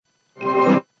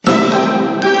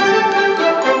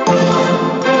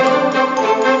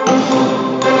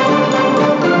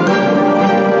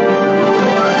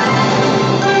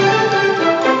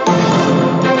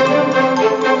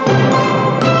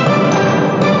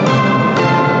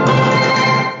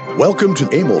Welcome to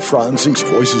Emil Franzi's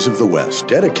Voices of the West,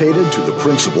 dedicated to the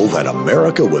principle that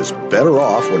America was better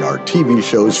off when our TV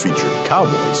shows featured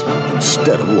cowboys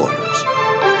instead of lawyers.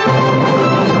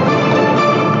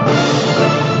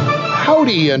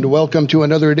 Howdy, and welcome to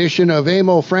another edition of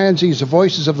Emil Franzi's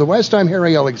Voices of the West. I'm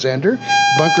Harry Alexander.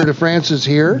 Bunker de France is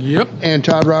here. Yep. And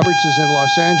Todd Roberts is in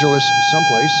Los Angeles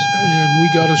someplace. And we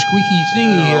got a squeaky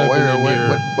thingy happening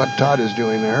here. What Todd is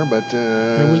doing there, but...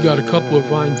 and we got a couple of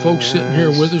fine folks sitting here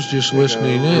with us just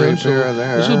listening in. Right so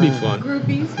there. This will be fun.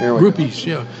 Groupies,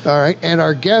 yeah. All right, and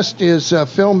our guest is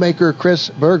filmmaker Chris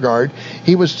Burgard.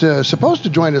 He was supposed to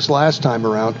join us last time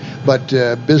around, but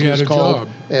business called.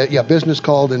 Business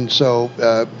called, and so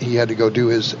he had to go do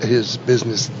his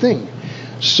business thing.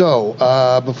 So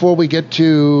before we get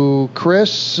to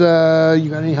Chris, you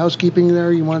got any housekeeping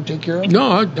there you want to take care of?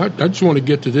 No, I just want to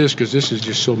get to this because this is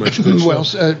just so much good well,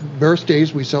 stuff.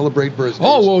 birthdays, we celebrate birthdays.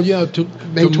 Oh, well, yeah.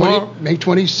 May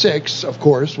 26th, of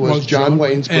course, was John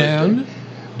Wayne's birthday. And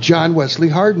John Wesley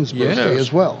Hardin's birthday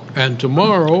as well. And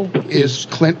tomorrow is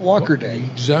Clint Walker Day.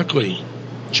 Exactly.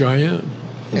 Giant.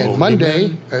 And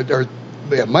Monday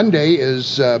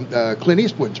is Clint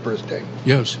Eastwood's birthday.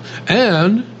 Yes.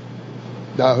 And...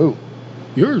 who?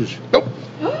 Yours. Nope.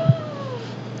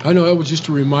 I know, that was just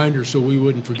a reminder so we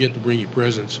wouldn't forget to bring you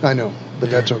presents. I know, but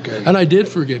that's okay. And I did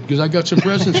forget because I got some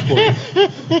presents for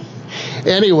you.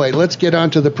 Anyway, let's get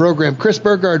on to the program. Chris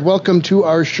Burgard, welcome to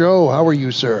our show. How are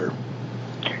you, sir?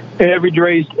 Every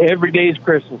day is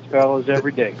Christmas, fellas,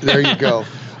 every day. There you go.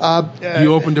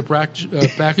 You open the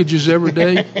packages every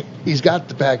day? He's got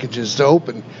the packages to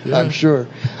open, yeah. I'm sure.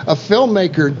 A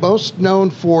filmmaker, most known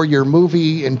for your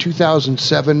movie in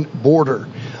 2007, Border.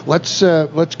 Let's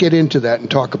get into that and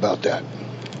talk about that.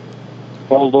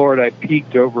 Oh, Lord, I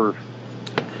peaked over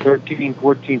 13,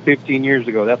 14, 15 years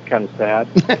ago. That's kind of sad.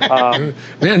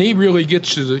 Man, he really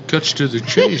cuts to the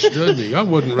chase, doesn't he? I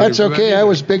wasn't ready. That's okay. I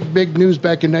was big news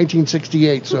back in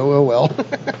 1968, so oh well.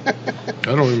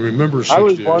 I don't even remember 68. I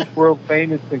was once world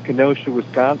famous in Kenosha,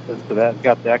 Wisconsin, so that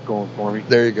got that going for me.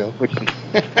 There you go.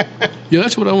 Yeah,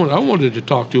 that's what I wanted. I wanted to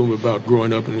talk to him about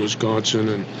growing up in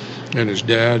Wisconsin and his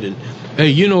dad. And hey,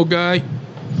 you know, guy,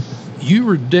 you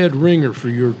were dead ringer for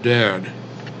your dad.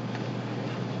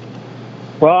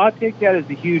 Well, I take that as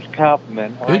a huge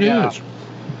compliment. It is.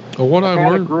 What I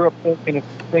learned. I grew up thinking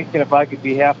if I could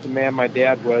be half the man my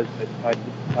dad was, that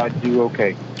I'd do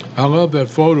okay. I love that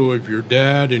photo of your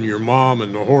dad and your mom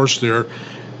and the horse there,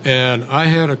 and I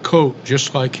had a coat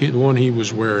just like the one he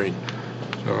was wearing.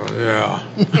 So yeah.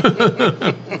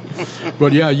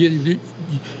 But yeah,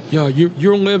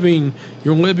 you're living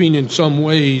in some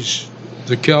ways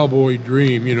the cowboy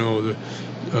dream. You know,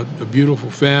 a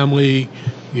beautiful family.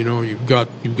 You know, you've got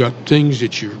things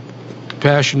that you're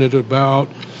passionate about,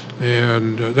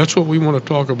 and that's what we want to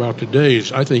talk about today.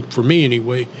 Is, I think, for me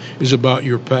anyway, is about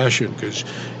your passion, because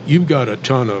you've got a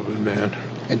ton of it, man.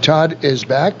 And Todd is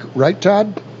back, right,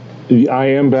 Todd? I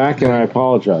am back, and I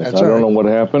apologize. I don't know what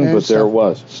happened, but there it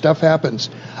was. Stuff happens.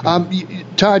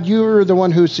 Todd, you were the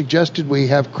one who suggested we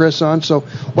have Chris on, so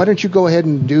why don't you go ahead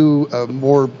and do a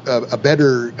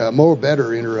better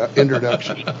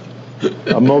introduction?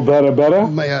 A mo better?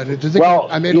 Well,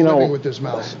 I made a living with this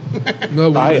mouse.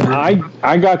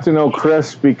 I got to know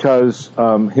Chris because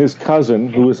his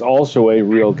cousin, who is also a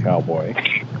real cowboy,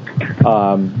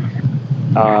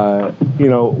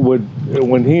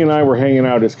 when he and I were hanging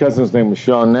out, his cousin's name was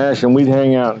Sean Nash, and we'd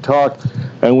hang out and talk,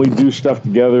 and we'd do stuff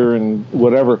together and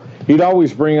whatever. He'd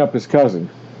always bring up his cousin.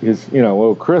 Chris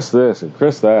this and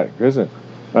Chris that, and Chris that.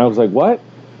 And I was like, what?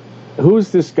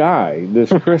 Who's this guy,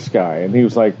 this Chris guy? And he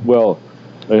was like, well,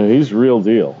 he's the real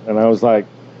deal. And I was like,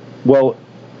 well,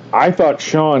 I thought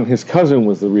Sean, his cousin,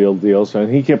 was the real deal. So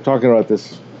he kept talking about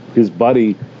his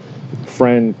buddy,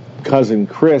 friend, cousin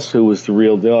Chris, who was the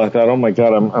real deal. I thought, oh my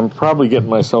God, I'm probably getting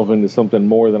myself into something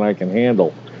more than I can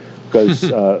handle, because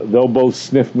they'll both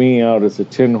sniff me out as a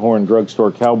tin horn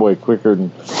drugstore cowboy quicker than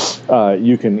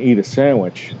you can eat a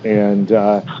sandwich. And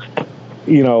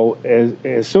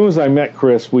as soon as I met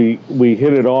Chris, we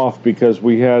hit it off because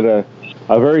we had a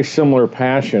very similar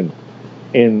passion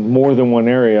in more than one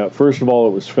area. First of all,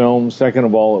 it was film. Second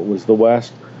of all, it was the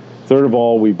West. Third of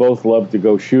all, we both loved to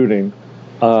go shooting.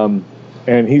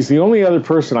 And he's the only other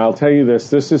person, I'll tell you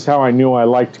this is how I knew I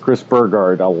liked Chris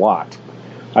Burgard a lot.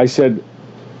 I said,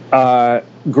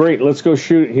 great, let's go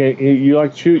shoot. You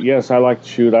like to shoot? Yes, I like to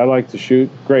shoot. I like to shoot.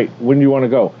 Great. When do you want to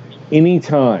go?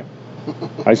 Anytime.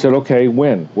 I said, okay,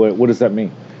 when? What does that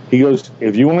mean? He goes,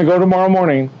 if you want to go tomorrow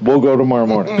morning, we'll go tomorrow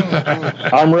morning.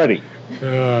 I'm ready.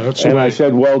 And I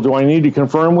said, well, do I need to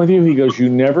confirm with you? He goes, you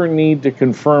never need to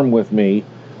confirm with me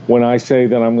when I say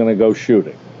that I'm going to go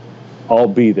shooting. I'll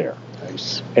be there.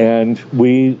 Nice. And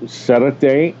we set a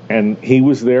date, and he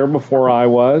was there before I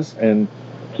was, and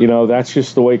that's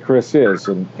just the way Chris is,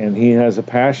 and he has a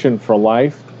passion for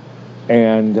life.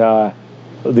 And the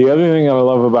other thing I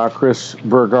love about Chris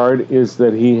Burgard is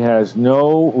that he has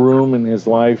no room in his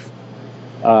life,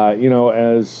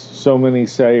 as so many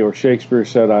say, or Shakespeare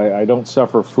said, I don't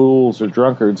suffer fools or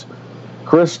drunkards.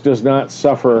 Chris does not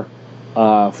suffer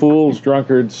fools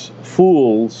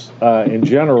in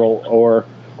general, or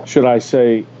should I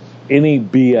say, any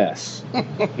BS.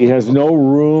 He has no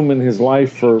room in his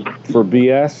life for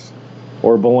BS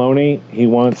or baloney. He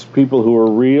wants people who are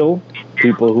real,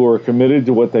 people who are committed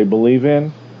to what they believe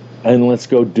in, and let's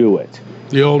go do it.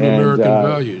 The old American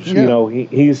values.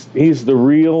 He's the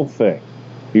real thing.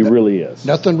 He really is.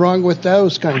 Nothing wrong with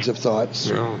those kinds of thoughts.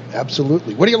 No.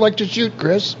 Absolutely. What do you like to shoot,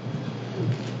 Chris?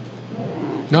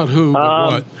 Not who,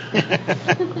 but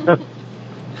what.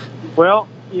 Well,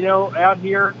 out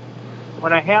here,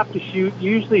 when I have to shoot,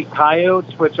 usually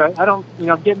coyotes, which I don't,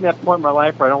 I'm getting to that point in my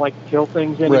life where I don't like to kill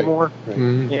things anymore. Right.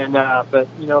 Mm-hmm. And, but,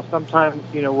 sometimes,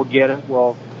 we'll get it.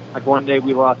 Well, like one day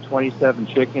we lost 27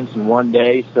 chickens in one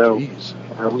day, so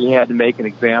we had to make an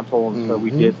example, and so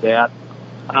we did that.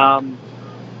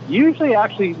 Usually,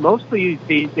 actually, mostly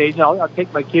these days, I'll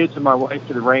take my kids and my wife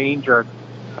to the range, or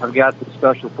I've got the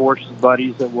special forces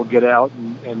buddies that will get out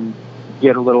and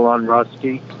get a little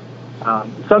unrusty.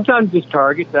 Sometimes it's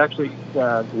targets. Actually,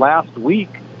 last week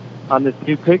on this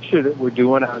new picture that we're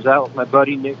doing, I was out with my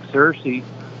buddy Nick Searcy,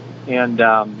 and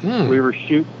we were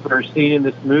shooting for a scene in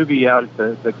this movie out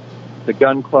at the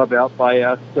gun club out by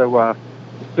us. So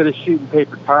instead of shooting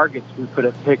paper targets, we put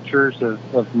up pictures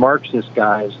of Marxist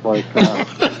guys like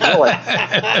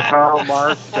Karl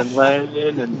Marx and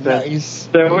Lenin, and nice.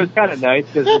 So it was kind of nice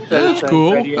because instead of saying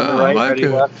cool. ready on the right, like ready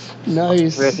it. left.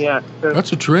 Nice. But, yeah, so,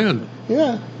 That's a trend.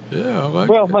 Yeah. Yeah, I like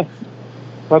well, that.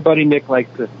 my buddy Nick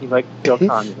likes to kill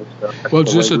communists. So Well,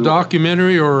 is this a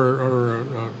documentary or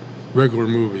a regular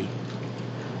movie?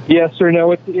 Yes or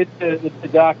no? It's a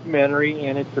documentary,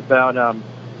 and it's about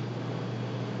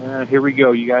here we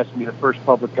go. You guys will be the first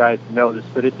public guys to know this,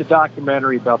 but it's a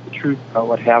documentary about the truth about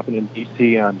what happened in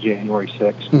D.C. on January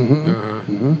 6th.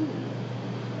 Mm-hmm.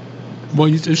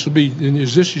 Well, this will be.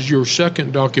 This is your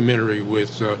second documentary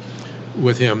with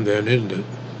him, then, isn't it?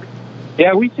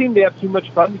 Yeah, we seem to have too much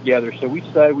fun together, so we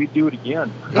decided we'd do it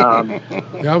again.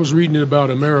 I was reading about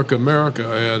America,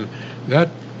 and that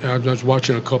I was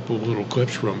watching a couple of little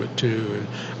clips from it too, and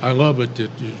I love it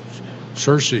that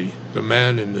Cersei, the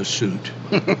man in the suit.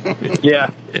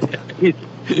 Yeah,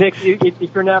 Nick.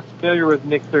 If you're not familiar with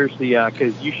Nick Searcy,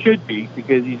 because you should be,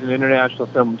 because he's an international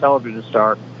film and television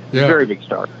star, Yeah. very big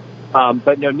star.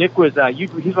 But no, Nick was. He's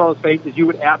one of those faces you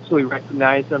would absolutely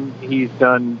recognize him. He's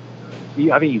done.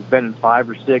 I think he's been in 5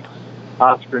 or 6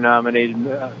 Oscar-nominated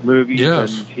movies,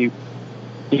 Yes. and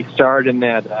he starred in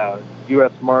that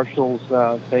U.S. Marshals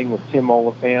thing with Tim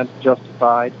Oliphant,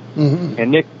 Justified. Mm-hmm.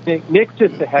 And Nick's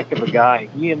just a heck of a guy.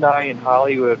 He and I in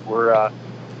Hollywood were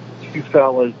two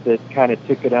fellas that kind of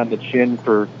took it on the chin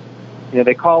for,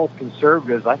 they call us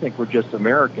conservatives. I think we're just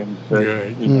Americans. But,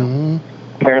 Right.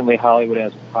 apparently Hollywood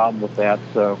has a problem with that,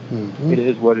 so it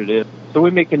is what it is. So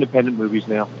we make independent movies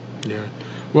now. Yeah.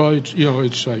 Well,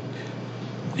 it's like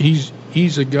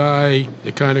he's a guy,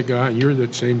 the kind of guy, and you're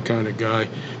that same kind of guy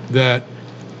that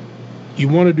you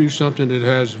want to do something that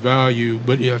has value,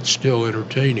 but yet still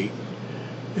entertaining.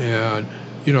 And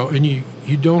and you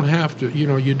don't have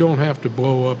to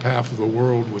blow up half of the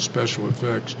world with special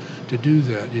effects to do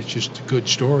that. It's just a good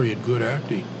story and good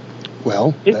acting.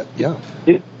 Well,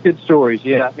 It's good stories,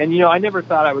 yeah. And I never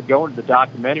thought I would go into the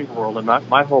documentary world, and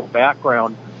my whole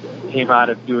background came out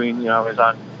of doing, I was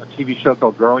on a TV show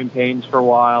called Growing Pains for a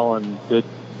while, and did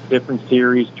different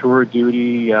series, Tour of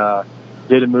Duty,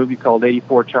 did a movie called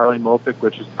 84 Charlie Mopic,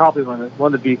 which is probably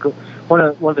one of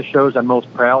the shows I'm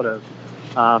most proud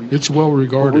of. It's well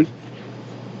regarded.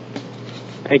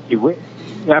 Thank you.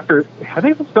 I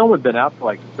think the film had been out for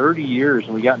like 30 years,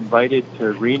 and we got invited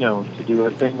to Reno to do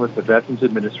a thing with the Veterans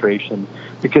Administration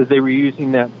because they were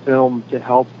using that film to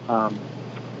help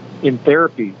in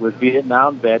therapy with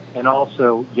Vietnam vets and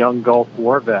also young Gulf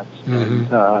War vets.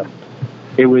 Mm-hmm. And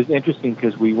it was interesting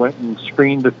because we went and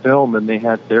screened the film, and they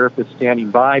had therapists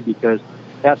standing by because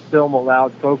that film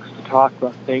allowed folks to talk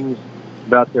about things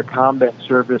about their combat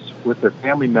service with their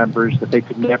family members that they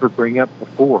could never bring up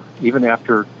before, even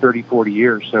after 30, 40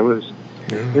 years. So it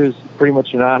was pretty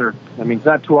much an honor. I mean, it's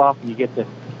not too often you get to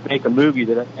make a movie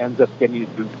that ends up getting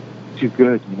too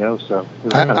good, So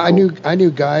I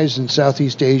knew guys in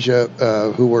Southeast Asia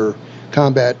who were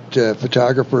combat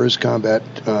photographers, combat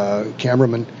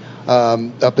cameramen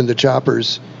up in the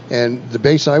choppers. And the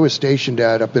base I was stationed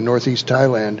at up in northeast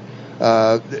Thailand,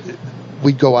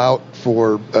 we'd go out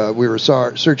for, we were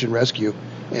search and rescue.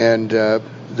 And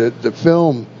the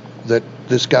film that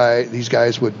these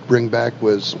guys would bring back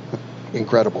was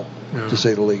incredible, to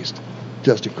say the least.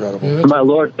 Just incredible. Yeah, my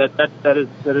Lord, that is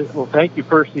well, thank you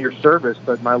first for your service,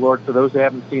 but my Lord, for those who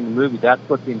haven't seen the movie, that's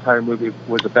what the entire movie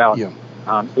was about. Yeah.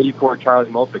 84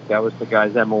 Charlie Mopik, that was the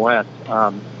guy's MOS.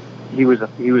 He was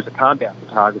a combat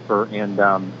photographer, and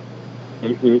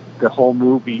the whole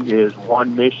movie is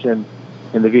one mission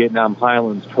in the Vietnam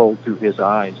Highlands told through his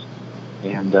eyes.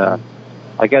 And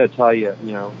I got to tell you,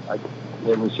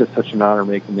 it was just such an honor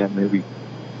making that movie.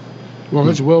 Well,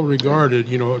 it's well regarded.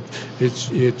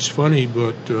 It's funny,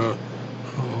 but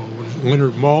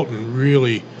Leonard Maltin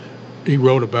really, he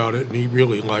wrote about it, and he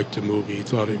really liked the movie. He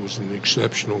thought it was an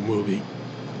exceptional movie.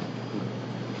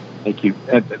 Thank you.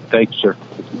 Thanks, sir.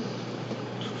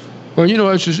 Well,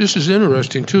 this is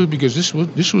interesting too, because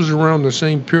this was around the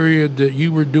same period that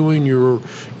you were doing your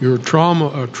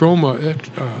trauma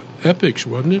epics,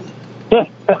 wasn't it?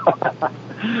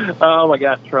 Oh my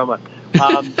gosh, trauma.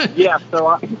 Yeah,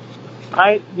 so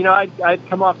I'd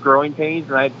come off growing pains,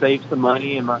 and I'd saved some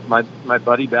money, and my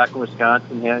buddy back in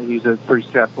Wisconsin, he's a pretty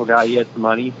stressful guy. He had some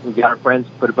money. We got our friends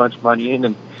to put a bunch of money in,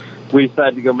 and we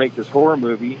decided to go make this horror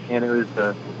movie, and it was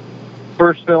the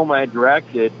first film I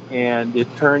directed, and it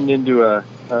turned into a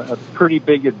pretty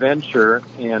big adventure,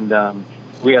 and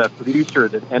we had a producer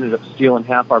that ended up stealing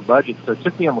half our budget, so it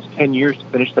took me almost 10 years to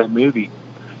finish that movie.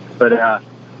 But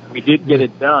we did get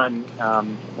it done.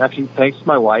 Actually, thanks to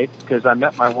my wife, because I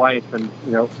met my wife, and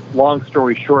long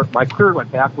story short, my career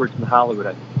went backwards in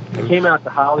Hollywood. I came out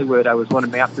to Hollywood. I was one of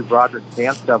Matthew Broderick's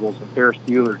dance doubles in Ferris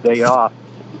Bueller's Day Off.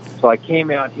 So I came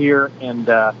out here and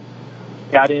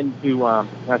got into. I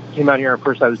came out here, and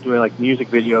first I was doing like music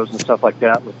videos and stuff like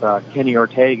that with Kenny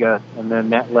Ortega, and then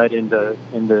that led into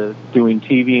doing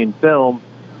TV and film,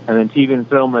 and then TV and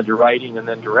film into writing and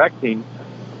then directing.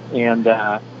 And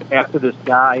after this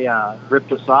guy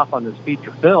ripped us off on this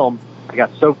feature film, I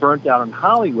got so burnt out in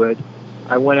Hollywood,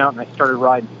 I went out and I started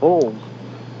riding bulls,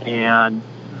 and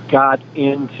got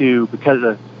into,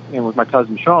 with my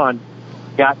cousin Sean,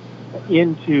 got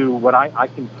into what I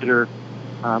consider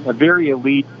a very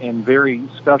elite and very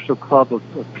special club of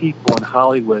people in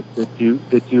Hollywood that do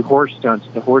horse stunts,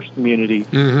 the horse community.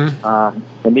 Mm-hmm.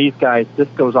 And these guys, this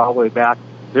goes all the way back.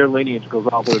 Their lineage goes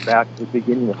all the way back to the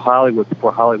beginning of Hollywood,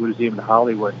 before Hollywood was even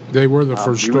Hollywood. They were the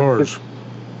first stars.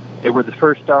 They were the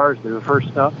first stars. They were the first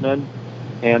stuntmen.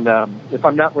 And if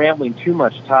I'm not rambling too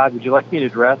much, Todd, would you like me to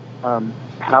address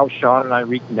how Sean and I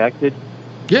reconnected?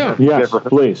 Yeah. Yes,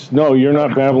 please. No, you're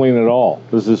not babbling at all.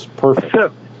 This is perfect.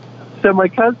 So my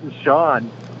cousin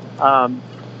Sean,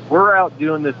 we're out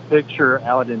doing this picture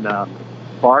out in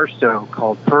Barstow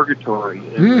called Purgatory.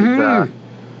 It was,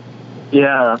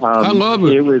 yeah, I love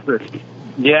it. It was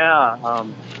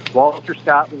Walter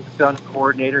Scott was the stunt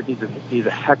coordinator. He's a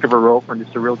heck of a roper, and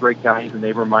he's a real great guy. He's a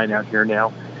neighbor of mine out here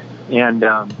now. And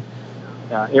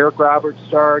Eric Roberts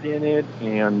starred in it,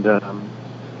 and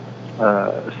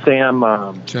Sam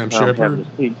Shepard.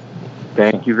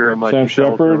 Thank you very much. Sam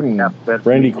Shepard and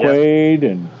Randy Quaid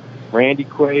and Randy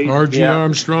Quaid. R.G.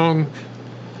 Armstrong.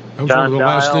 That was one of the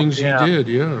last things he did.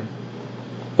 Yeah.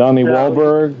 Donnie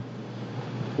Wahlberg.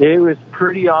 It was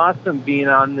pretty awesome being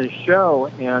on this show,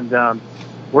 and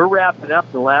we're wrapping up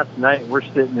the last night. We're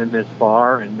sitting in this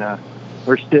bar, and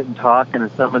we're sitting talking,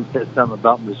 and someone said something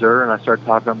about Missouri, and I started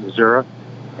talking about Missouri,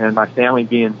 and my family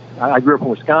being, I grew up in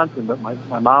Wisconsin, but my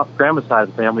mom, grandma's side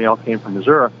of the family all came from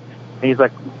Missouri, and he's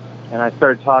like, and I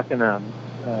started talking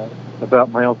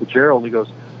about my Uncle Gerald. He goes,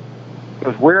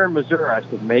 where in Missouri? I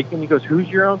said, Macon. He goes, who's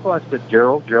your uncle? I said,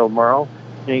 Gerald Morrow.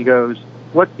 And he goes,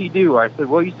 what's he do? I said,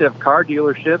 well, he used to have car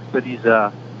dealerships, but he was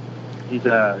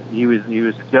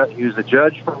a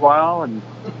judge for a while, and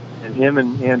him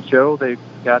and Joe, they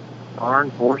got barn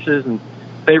horses, and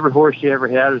favorite horse he ever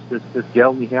had was this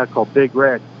gelding he had called Big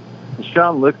Red. And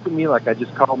Sean looked at me like I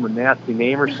just called him a nasty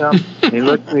name or something. And he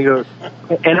looked at me and goes,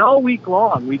 and all week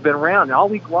long, we've been around, and all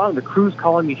week long, the crew's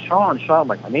calling me Sean. I'm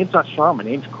like, my name's not Sean, my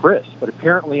name's Chris. But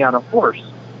apparently on a horse,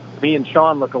 me and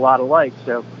Sean look a lot alike.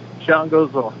 So Sean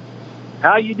goes, well,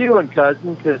 how you doing,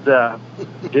 cousin? Because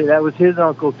that was his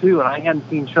uncle, too. And I hadn't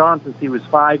seen Sean since he was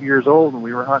 5 years old, and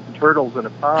we were hunting turtles in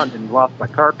a pond, and he lost my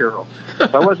car barrel. So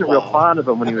I wasn't real fond of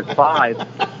him when he was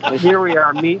 5. And here we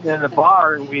are meeting in a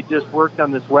bar, and we had just worked on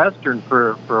this Western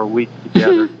for a week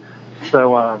together.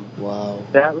 So wow,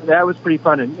 that was pretty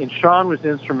fun. And Sean was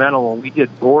instrumental when we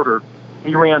did Border.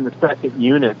 He ran the second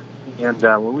unit, and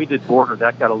when we did Border,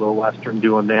 that got a little Western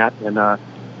doing that. And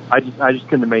I just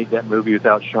couldn't have made that movie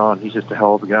without Sean. He's just a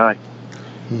hell of a guy.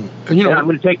 And, you know, and I'm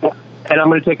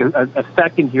going to take a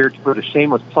second here to put a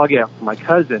shameless plug out for my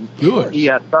cousin. He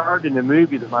starred in a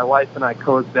movie that my wife and I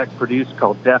co-exec produced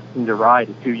called Destined to Ride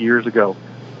a few years ago.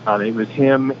 It was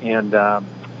him and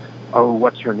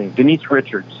what's her name? Denise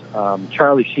Richards,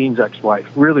 Charlie Sheen's ex-wife.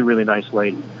 Really, really nice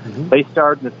lady. Mm-hmm. They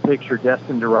starred in this picture,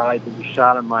 Destined to Ride, that was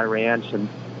shot on my ranch, and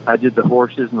I did the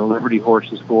horses and the Liberty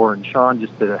horses for her, and Sean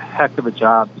just did a heck of a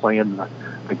job playing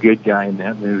the good guy in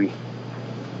that movie.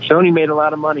 Sony made a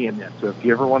lot of money in that, so if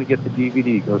you ever want to get the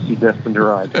DVD, go see Destined to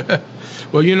Ride.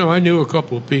 Well, you know, I knew a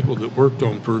couple of people that worked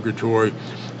on Purgatory.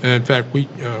 And in fact,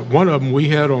 one of them we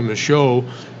had on the show,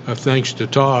 thanks to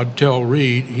Todd Tell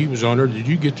Reed. He was on there. Did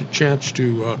you get the chance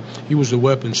to, he was the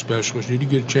weapons specialist, did you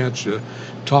get a chance to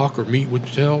talk or meet with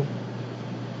Tell?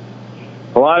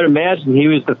 Well, I would imagine he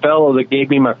was the fellow that gave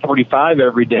me my 45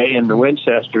 every day in the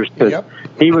Winchesters, because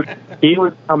he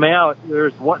would come out. There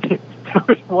was one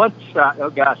shot. Oh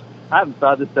gosh, I haven't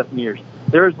saw this stuff in years.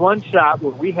 There was one shot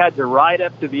where we had to ride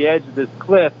up to the edge of this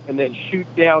cliff and then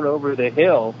shoot down over the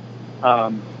hill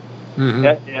as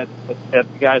the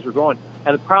guys were going.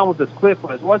 And the problem with this cliff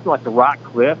was it wasn't like a rock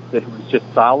cliff that it was just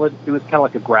solid. It was kind of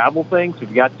like a gravel thing. So if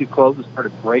you got too close, it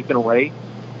started breaking away.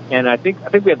 And I think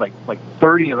we had like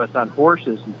 30 of us on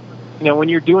horses. And, you know, when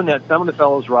you're doing that, some of the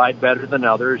fellows ride better than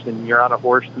others, and you're on a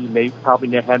horse that you probably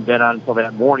hadn't been on until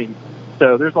that morning.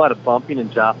 So there's a lot of bumping and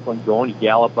jostling going. You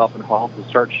gallop up and halt and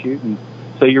start shooting.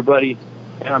 So your buddy,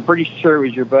 and I'm pretty sure it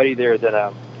was your buddy there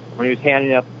that when he was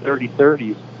handing out the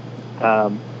 30-30s,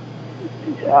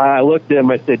 I looked at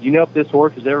him. I said, "You know if this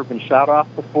horse has ever been shot off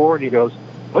before?" And he goes,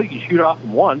 "Well, you can shoot off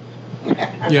him once."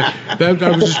 Yeah, I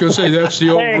was just going to say that's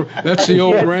the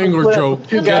old Wrangler joke.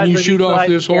 Can you shoot off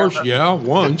this horse? Yeah,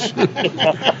 once.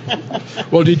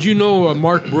 Well, did you know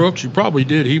Mark Brooks? You probably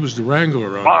did. He was the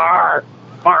wrangler on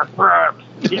Mark Brooks.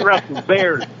 He wrestled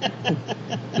bears.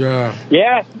 Yeah.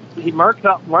 Yeah. Mark.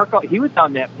 He was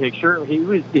on that picture. He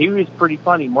was pretty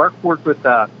funny. Mark worked with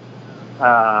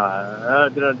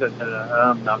another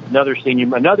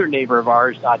neighbor of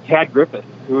ours, Tad Griffith,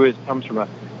 who comes from a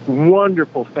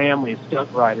wonderful family of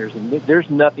stunt riders, and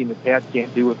there's nothing that Tad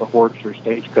can't do with a horse or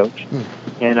stagecoach.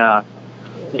 And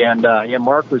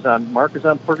Mark was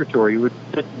on Purgatory. We would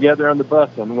sit together on the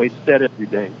bus on the way to set every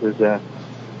day. It was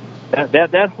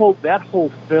that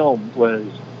whole film was,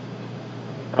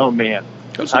 oh man.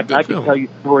 I could tell you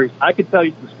stories. I could tell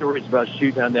you some stories about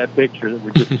shooting on that picture that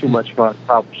were just too much fun.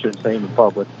 Probably shouldn't say them in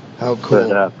public. How cool!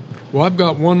 But, well, I've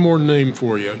got one more name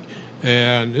for you,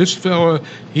 and this fella,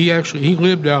 he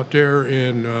lived out there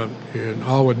in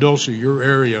Agua Dulce, your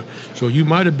area. So you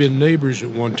might have been neighbors at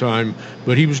one time,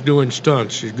 but he was doing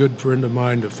stunts. He's a good friend of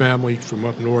mine, the family from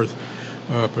up north,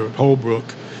 at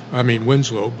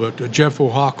Winslow. But Jeff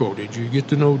Oaxaco, did you get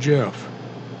to know Jeff?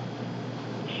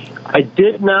 I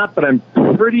did not, but I'm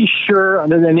pretty sure,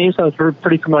 the name sounds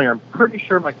pretty familiar. I'm pretty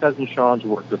sure my cousin Sean's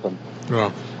worked with him.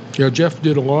 Yeah, Jeff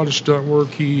did a lot of stunt work.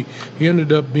 He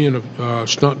ended up being a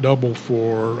stunt double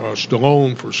for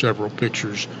Stallone for several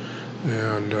pictures.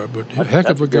 But heck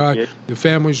of a guy. Good. The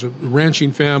family's a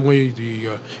ranching family.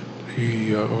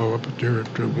 Up there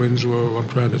at Winslow, I'm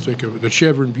trying to think of it, the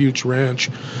Chevron Buttes Ranch,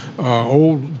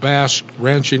 old Basque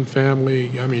ranching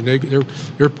family. I mean,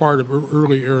 they're part of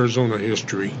early Arizona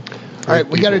history. All right,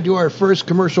 we got to do our first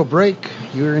commercial break.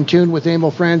 You're in tune with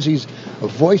Emil Franzi's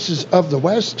Voices of the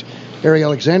West. Harry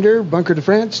Alexander, Bunker de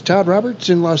France, Todd Roberts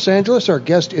in Los Angeles. Our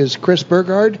guest is Chris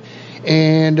Burgard.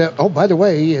 And, by the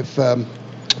way, if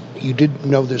you didn't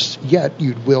know this yet,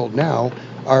 you will now.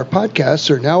 Our podcasts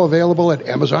are now available at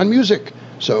Amazon Music,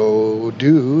 so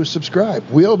do subscribe.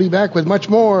 We'll be back with much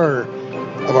more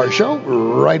of our show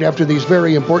right after these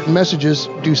very important messages.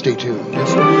 Do stay tuned.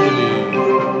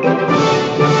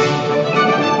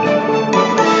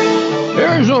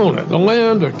 Arizona, the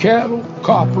land of cattle,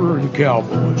 copper, and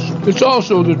cowboys. It's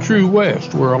also the true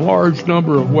West, where a large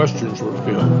number of Westerns were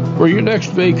filmed. For your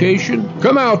next vacation,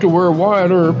 come out to where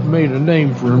Wyatt Earp made a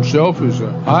name for himself as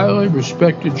a highly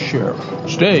respected sheriff.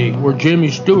 Stay where Jimmy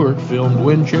Stewart filmed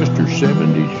Winchester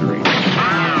 73.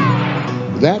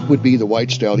 That would be the White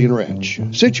Stallion Ranch.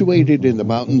 Situated in the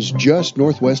mountains just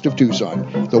northwest of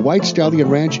Tucson, the White Stallion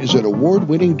Ranch is an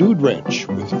award-winning dude ranch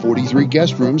with 43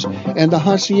 guest rooms and the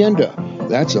hacienda,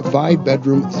 That's a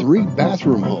 5-bedroom,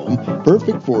 3-bathroom home,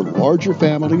 perfect for larger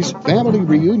families, family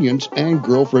reunions, and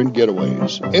girlfriend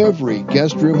getaways. Every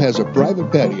guest room has a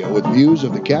private patio with views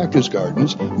of the cactus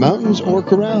gardens, mountains, or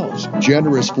corrals.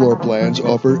 Generous floor plans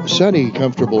offer sunny,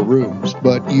 comfortable rooms,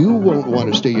 but you won't want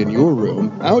to stay in your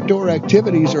room. Outdoor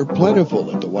activities are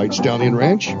plentiful at the White Stallion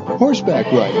Ranch.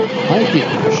 Horseback riding, hiking,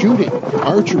 shooting,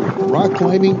 archery, rock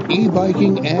climbing,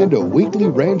 e-biking, and a weekly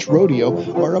ranch rodeo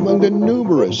are among the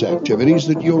numerous activities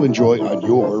that you'll enjoy on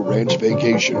your ranch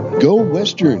vacation. Go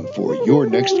Western for your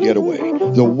next getaway.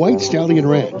 The White Stallion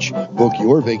Ranch. Book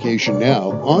your vacation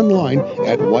now online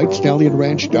at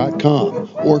whitestallionranch.com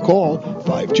or call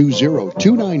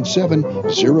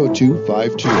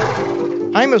 520-297-0252.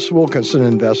 Imus Wilkinson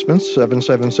Investments,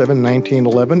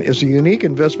 777-1911, is a unique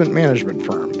investment management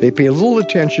firm. They pay little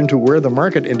attention to where the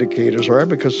market indicators are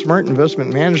because smart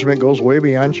investment management goes way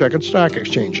beyond checkered stock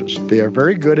exchanges. They are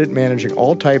very good at managing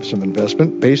all types of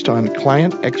investment based on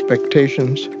client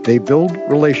expectations. They build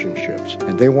relationships,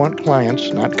 and they want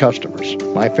clients, not customers.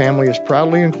 My family is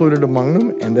proudly included among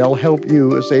them, and they'll help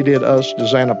you, as they did us,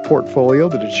 design a portfolio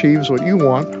that achieves what you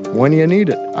want when you need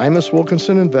it. Imus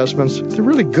Wilkinson Investments, they're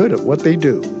really good at what they do.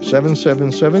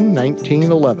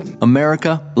 777-1911.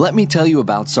 America, let me tell you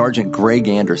about Sergeant Greg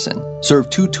Anderson.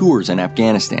 Served 2 tours in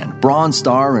Afghanistan, Bronze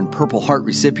Star and Purple Heart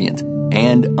recipient,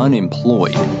 and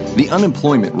unemployed. The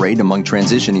unemployment rate among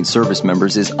transitioning service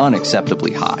members is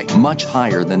unacceptably high, much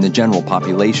higher than the general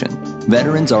population.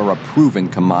 Veterans are a proven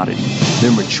commodity.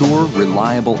 They're mature,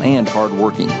 reliable, and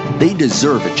hardworking. They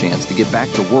deserve a chance to get back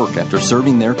to work after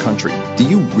serving their country. Do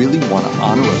you really want to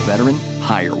honor a veteran?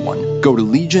 Hire one. Go to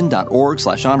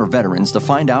legion.org/honor veterans to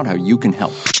find out how you can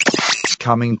help.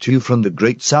 Coming to you from the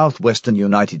great southwestern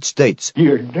United States.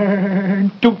 You're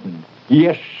darn tootin'.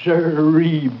 Yes,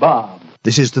 sirree, Bob.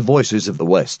 This is the Voices of the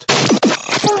West.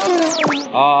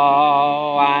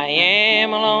 Oh, I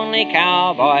am a lonely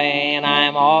cowboy, and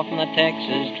I'm off on the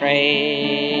Texas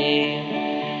trail.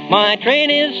 My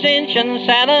trade is cinching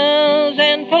saddles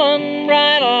and pulling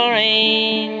bridle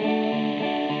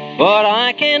rein, but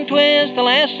I can twist the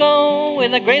lasso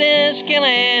with the greatest skill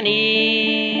and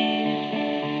ease,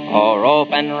 or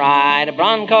rope and ride a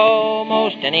bronco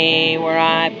most anywhere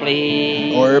I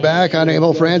please. We're back on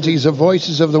Emil Franzi's of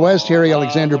Voices of the West. Harry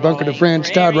Alexander Bunker de France,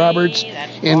 Todd Roberts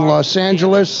in Los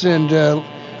Angeles, and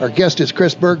our guest is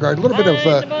Chris Burgard. A little bit of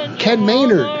Ken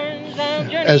Maynard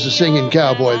as a singing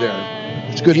cowboy there.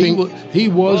 It's a good thing he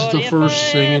was the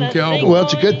first singing cowboy. Well,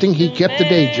 it's a good thing he kept the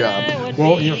day job.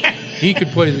 Well, you know, he could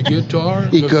play the guitar,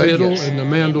 the fiddle, and the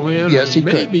mandolin. Yes, he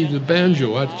maybe could. The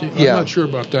banjo. I'm not sure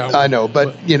about that one. I know,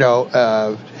 but you know.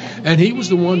 And he was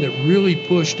the one that really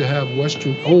pushed to have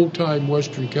old-time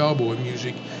Western cowboy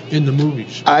music in the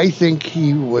movies. I think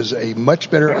he was a much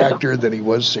better actor than he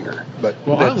was singer. But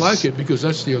I like it because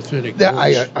that's the authentic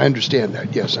voice. I understand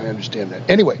that. Yes, I understand that.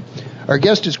 Anyway, our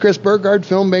guest is Chris Burgard,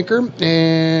 filmmaker,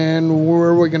 and where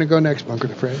are we going to go next, Bunker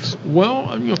de France? Well,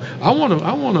 I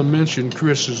want to mention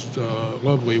Chris's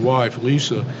lovely wife,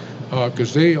 Lisa,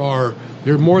 because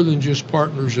they're more than just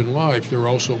partners in life. They're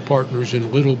also partners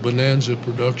in Little Bonanza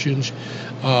Productions.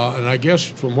 And I guess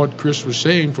from what Chris was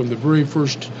saying, from the very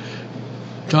first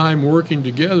time working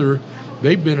together,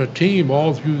 they've been a team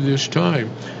all through this time.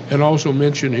 And also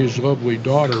mention his lovely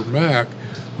daughter, Mac,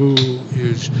 who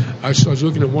is, I was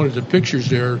looking at one of the pictures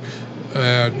there,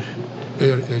 and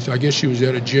I guess she was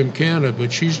at a Gymkhana,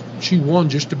 but she won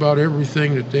just about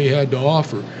everything that they had to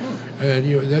offer. And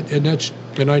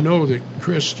and I know that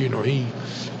Chris,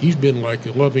 he's been like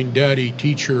a loving daddy,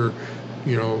 teacher,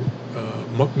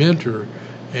 mentor,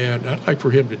 and I'd like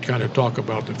for him to kind of talk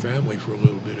about the family for a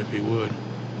little bit, if he would.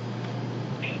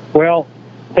 Well,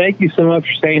 thank you so much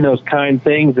for saying those kind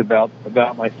things about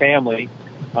my family.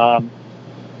 I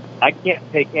can't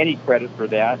take any credit for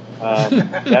that.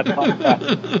 That's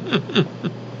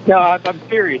no, I'm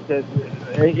serious.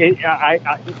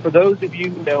 For those of you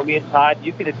who know me, and Todd,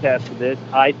 you can attest to this,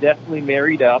 I definitely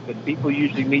married up, and people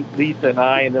usually meet Lisa and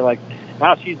I, and they're like,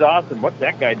 wow, she's awesome. What's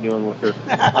that guy doing with her?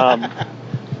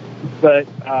 But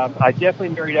I definitely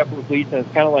married up with Lisa, and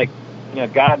it's kind of like,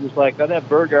 God was like, oh, that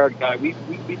Burgard guy, we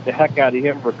beat the heck out of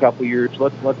him for a couple of years.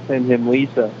 Let's send him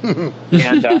Lisa.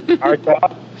 And our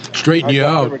daughter... Straighten you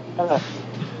out.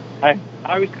 I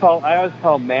always call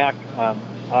Mac, I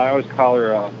always call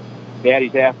her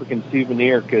Daddy's African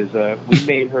Souvenir, because we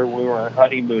made her when we were on our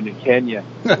honeymoon in Kenya.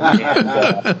 And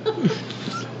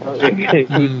it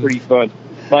was pretty fun.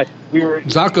 But we were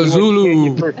Zaka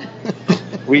Zulu.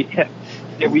 We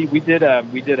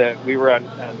were on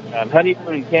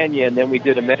honeymoon in Kenya, and then we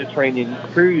did a Mediterranean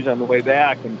cruise on the way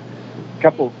back, and a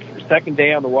couple second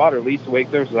day on the water, Lisa wakes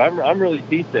up and says, I'm really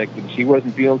seasick, and she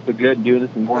wasn't feeling so good and doing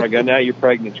this in the morning. I go, now you're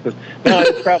pregnant. She goes, no,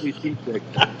 it's probably seasick.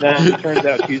 No, it turns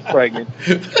out she's pregnant.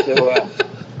 So,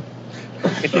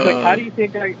 and she's like, how do you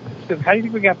think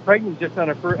we got pregnant just on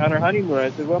our honeymoon?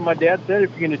 I said, well, my dad said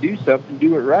if you're going to do something,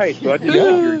 do it right. So I just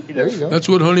figured, there you go. That's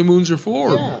what honeymoons are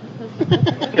for. Yeah.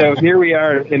 So here we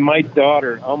are, and my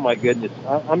daughter, oh my goodness,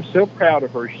 I'm so proud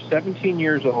of her. She's 17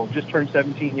 years old, just turned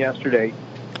 17 yesterday.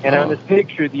 And on this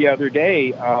picture the other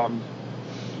day,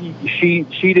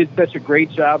 she did such a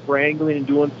great job wrangling and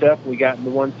doing stuff. We got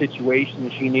into one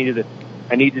situation, and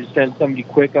I needed to send somebody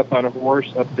quick up on a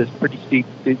horse up this pretty steep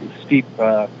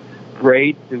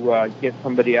grade to get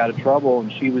somebody out of trouble,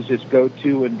 and she was just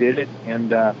go-to and did it.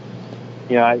 And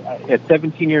at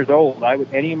 17 years old, I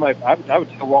would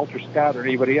tell Walter Scott or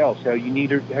anybody else, you need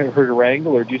her to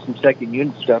wrangle or do some second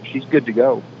unit stuff. She's good to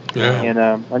go. Yeah. And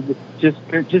I'm just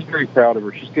very proud of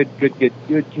her. She's good kid,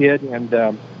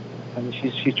 and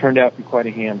she's turned out to be quite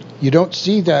a hand. You don't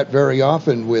see that very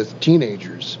often with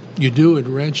teenagers. You do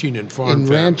in ranching and farm.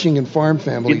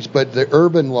 Families, but the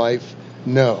urban life,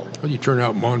 no. Well, you turn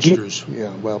out monsters.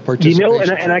 Yeah, well,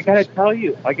 participation. And I got to tell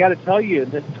you, in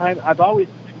this time, I've always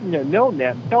known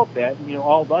that and felt that.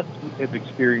 All of us have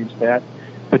experienced that.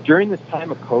 But during this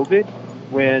time of COVID,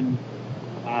 when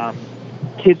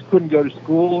kids couldn't go to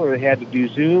school or they had to do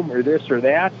Zoom or this or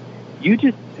that,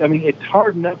 it's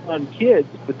hard enough on kids,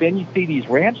 but then you see these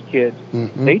ranch kids,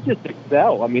 they just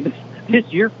excel. I mean, this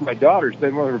year for my daughter's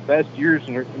been one of her best years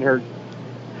in her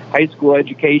high school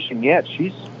education yet.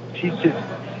 She's just,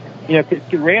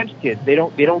 the ranch kids, they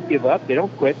don't give up, they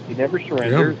don't quit, they never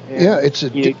surrender. Yeah,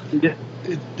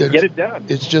 get it done.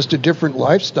 It's just a different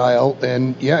lifestyle,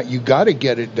 and you got to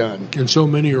get it done. And so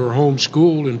many are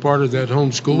homeschooled, and part of that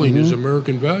homeschooling is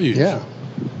American values. Yeah.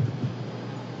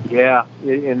 Yeah,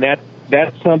 and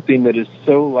that's something that is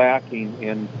so lacking,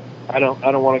 and I don't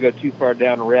want to go too far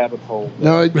down a rabbit hole.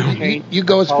 No, you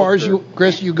go as far as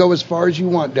Chris. You go as far as you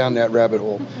want down that rabbit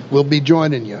hole. We'll be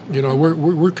joining you.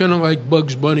 We're kind of like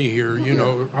Bugs Bunny here.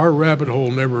 Our rabbit hole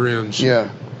never ends.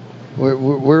 Yeah.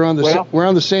 We're on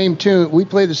the same tune. We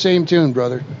play the same tune,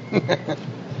 brother.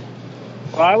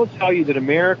 Well, I will tell you that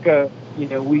America,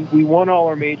 we won all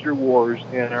our major wars,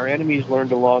 and our enemies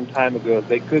learned a long time ago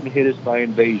they couldn't hit us by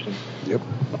invasion. Yep.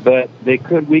 But they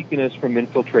could weaken us from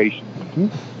infiltration.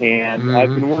 And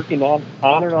I've been working on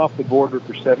and off the border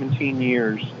for 17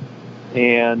 years,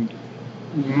 and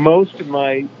most of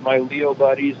my Leo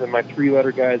buddies and my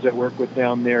three-letter guys I work with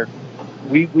down there,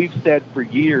 we've said for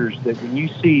years that when you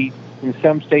see in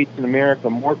some states in America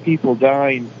more people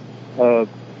dying of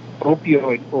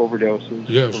opioid overdoses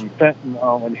from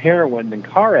fentanyl and heroin than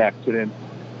car accidents,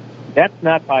 that's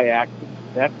not by accident.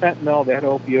 That fentanyl, that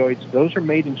opioids, those are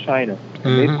made in China.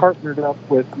 And they partnered up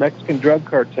with Mexican drug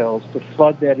cartels to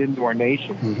flood that into our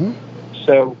nation.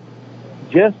 So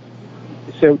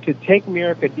to take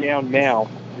America down now,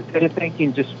 instead of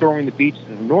thinking just storming the beaches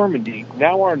of Normandy,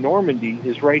 now our Normandy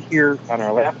is right here on our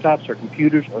laptops, our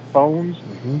computers, our phones,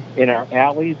 in our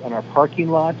alleys, on our parking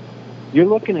lots. You're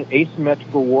looking at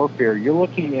asymmetrical warfare. You're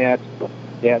looking at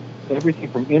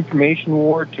everything from information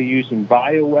war to using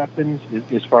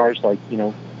bioweapons as far as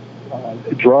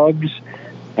drugs.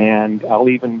 And I'll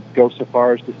even go so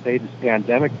far as to say this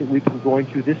pandemic that we've been going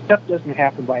through, this stuff doesn't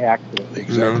happen by accident.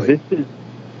 Exactly. This is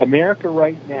America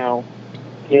right now.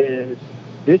 It's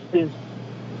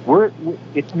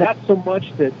not so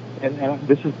much that, and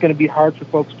this is going to be hard for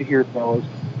folks to hear, fellas,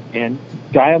 and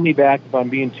dial me back if I'm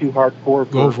being too hardcore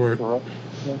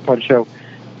for the show.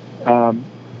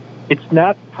 It's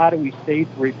not how do we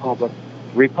save the Republic.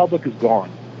 The Republic is gone.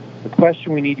 The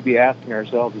question we need to be asking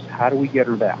ourselves is how do we get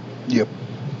her back? Yep.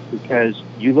 Because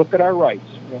you look at our rights,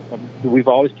 we've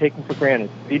always taken for granted,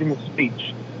 freedom of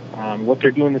speech, what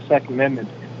they're doing in the Second Amendment.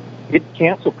 It's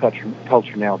cancel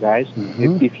culture now, guys.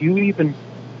 If you even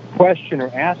question or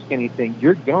ask anything,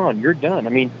 you're gone. You're done. I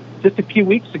mean, just a few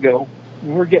weeks ago,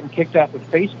 we were getting kicked off of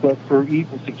Facebook for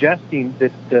even suggesting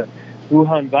that the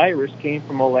Wuhan virus came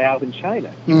from a lab in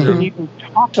China. You couldn't even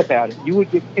talk about it. You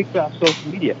would get kicked off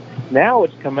social media. Now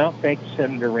it's come out, thanks to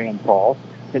Senator Rand Paul,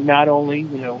 that not only,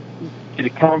 did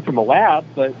it come from a lab,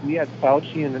 but we had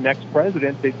Fauci and the next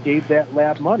president that gave that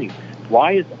lab money.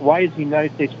 Why is the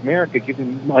United States of America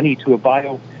giving money to a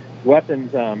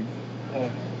bioweapons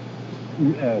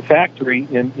factory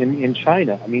in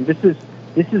China? I mean, this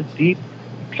is deep,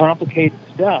 complicated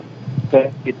stuff,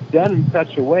 but it's done in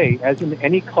such a way, as in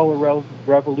any color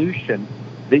revolution,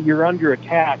 that you're under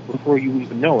attack before you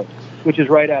even know it, which is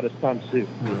right out of Sun Tzu.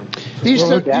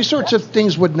 These sorts of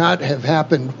things would not have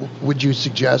happened, would you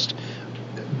suggest,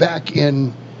 back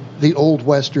in the old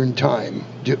Western time.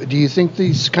 Do you think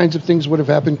these kinds of things would have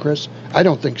happened, Chris? I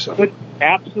don't think so. It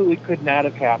absolutely could not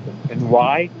have happened. And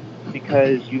why?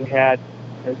 Because you had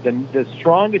the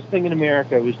strongest thing in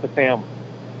America was the family.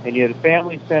 And you had a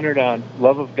family centered on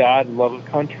love of God and love of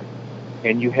country.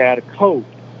 And you had a code.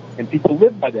 And people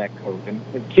lived by that code.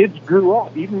 And kids grew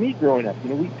up, even me growing up.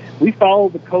 We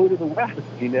followed the code of the West,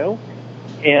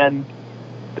 And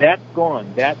that's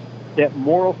gone. That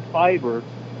moral fiber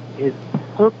has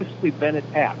purposely been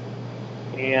attacked.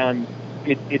 And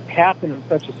it happened at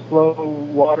such a slow,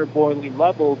 water-boiling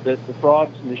level that the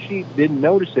frogs and the sheep didn't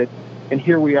notice it, and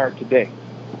here we are today.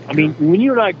 I mean, when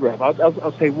you and I grew up,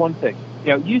 I'll say one thing.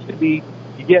 It used to be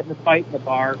you get in a fight in the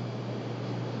bar,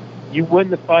 you win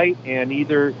the fight, and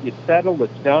either it's settled,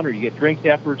 it's done, or you get drinks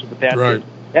afterwards, but that's it.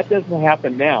 That doesn't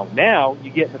happen now. Now, you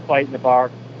get in a fight in the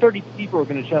bar, 30 people are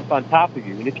going to jump on top of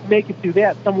you, and if you make it through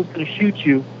that, someone's going to shoot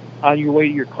you on your way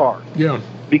to your car. Yeah.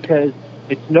 Because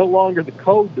it's no longer the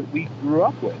code that we grew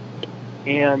up with.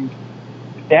 And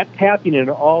that's happening in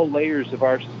all layers of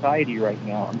our society right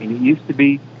now. I mean, it used to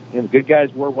be, the good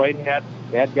guys wore white hats,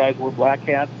 bad guys wore black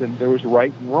hats, and there was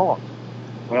right and wrong.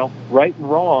 Well, right and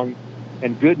wrong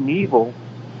and good and evil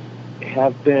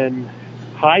have been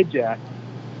hijacked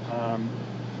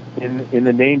in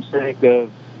the namesake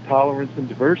of tolerance and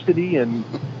diversity and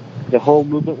the whole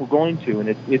movement we're going to. And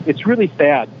it's really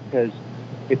sad, because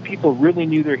if people really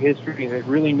knew their history and they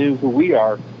really knew who we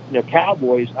are,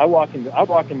 cowboys, I walk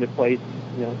into place,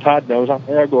 Todd knows,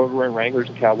 I go over wearing Wranglers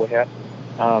and cowboy hat.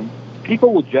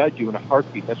 People will judge you in a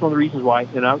heartbeat. That's one of the reasons why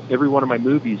in every one of my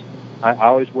movies, I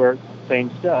always wear the same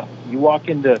stuff. You walk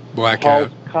into Black halls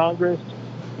hat. of Congress.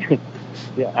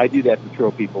 Yeah, I do that to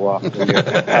throw people off.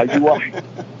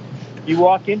 You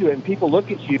walk into it and people look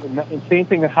at you, and same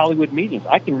thing at Hollywood meetings.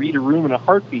 I can read a room in a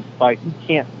heartbeat by who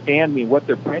can't stand me, what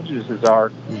their prejudices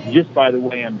are, just by the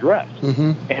way I'm dressed.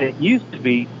 And it used to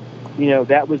be,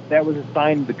 that was a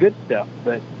sign of the good stuff,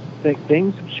 but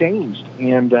things have changed.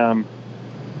 And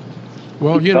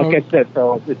well, like I said,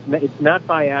 so it's not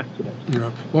by accident.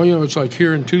 Yeah. Well, it's like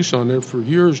here in Tucson. There for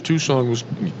years, Tucson was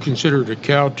considered a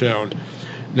cow town.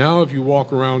 Now, if you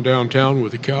walk around downtown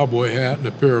with a cowboy hat and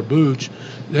a pair of boots,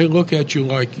 they look at you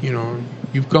like,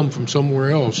 you've come from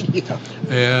somewhere else. Yeah.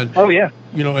 And, oh, yeah.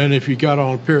 And if you got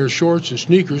on a pair of shorts and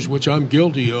sneakers, which I'm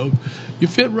guilty of, you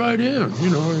fit right in.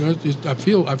 I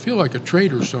feel like a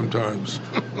traitor sometimes.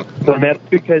 So that's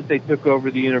because they took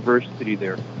over the university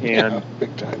there. And,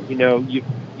 big time.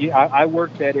 I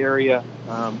worked that area,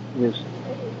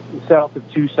 south of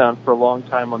Tucson for a long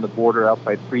time on the border out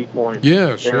by Freepoint.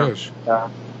 Yes, there, yes.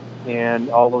 And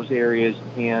all those areas.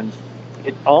 And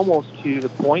it's almost to the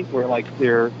point where, like,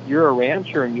 you're a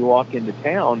rancher and you walk into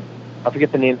town. I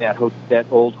forget the name of that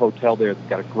old hotel there that's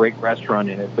got a great restaurant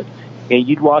in it. And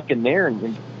you'd walk in there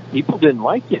and people didn't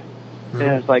like you. And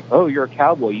it's like, oh, you're a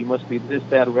cowboy. You must be this,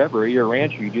 that, or whatever. You're a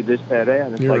rancher. You do this, that,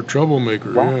 and it's you're like a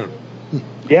troublemaker. wow. Yeah.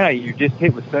 Yeah, you're just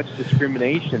hit with such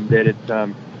discrimination that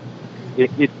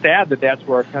it's sad that that's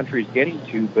where our country is getting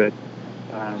to. But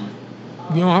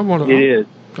I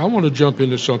want to jump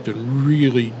into something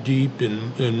really deep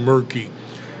and murky,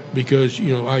 because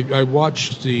I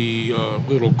watched the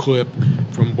little clip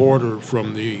from Border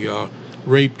from the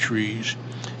rape trees,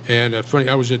 and funny,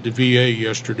 I was at the VA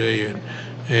yesterday,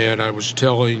 and I was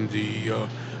telling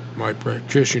my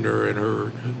practitioner and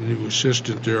her new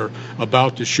assistant there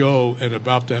about the show and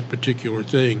about that particular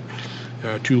thing.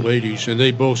 Two ladies, and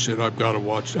they both said, I've got to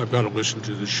listen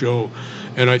to the show.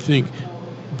 And I think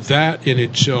that in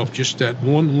itself, just that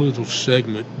one little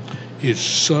segment, is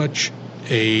such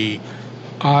a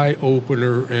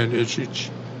eye-opener, and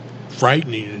it's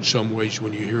frightening in some ways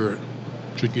when you hear it.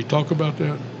 Should you talk about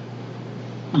that?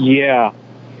 Yeah.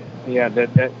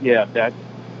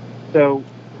 So,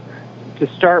 to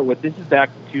start with, this is back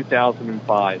in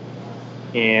 2005,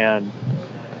 and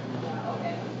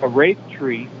a rape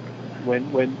tree,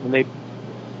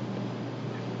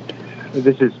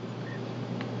 this is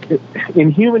in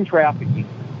human trafficking,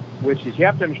 which is, you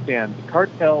have to understand, the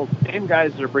cartels, the same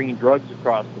guys that are bringing drugs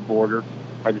across the border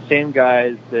are the same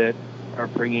guys that are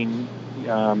bringing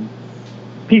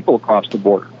people across the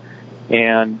border.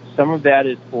 And some of that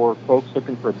is for folks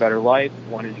looking for a better life,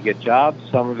 wanting to get jobs.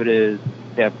 Some of it is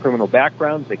they have criminal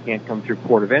backgrounds, they can't come through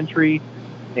port of entry.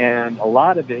 And a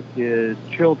lot of it is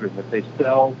children that they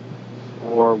sell,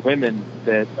 or women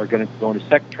that are going to go into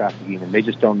sex trafficking, and they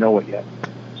just don't know it yet.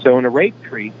 So in a rape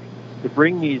tree, to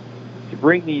bring these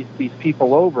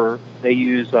people over, they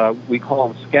use we call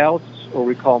them scouts, or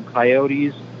we call them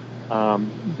coyotes.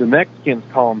 The Mexicans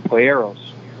call them pueros,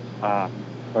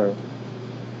 or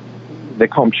they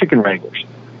call them chicken wranglers.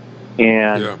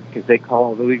 and because they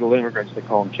call the illegal immigrants, they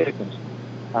call them chickens.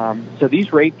 So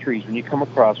these rape trees, when you come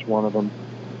across one of them,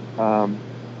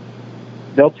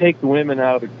 they'll take the women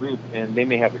out of the group, and they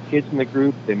may have their kids in the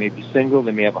group, they may be single,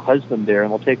 they may have a husband there,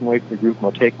 and they'll take them away from the group, and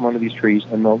they'll take them under these trees,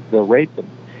 and they'll rape them.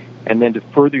 And then to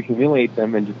further humiliate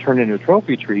them and to turn into a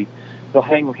trophy tree, they'll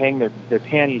hang their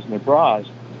panties and their bras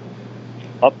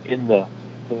up in the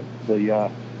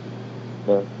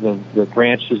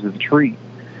branches of the tree.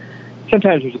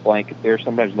 Sometimes there's a blanket there,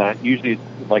 sometimes not. Usually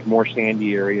it's like more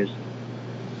sandy areas.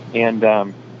 And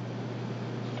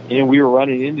we were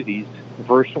running into these. The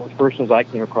first ones I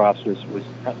came across was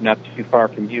not too far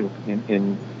from you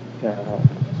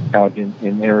out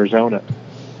in Arizona.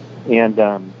 And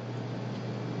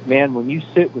man, when you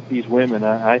sit with these women,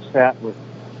 I sat with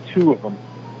two of them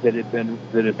that had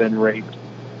been raped.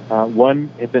 One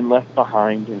had been left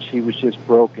behind, and she was just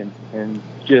broken and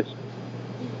just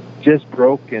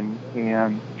broken,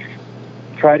 and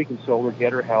tried to console her,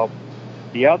 get her help.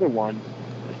 The other one,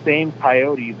 the same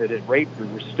coyote that had raped her,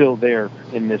 was still there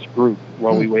in this group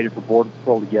while we waited for Border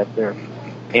Patrol to get there.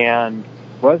 And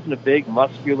wasn't a big,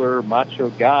 muscular, macho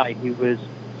guy. He could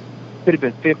have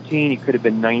been 15, he could have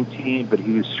been 19, but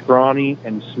he was scrawny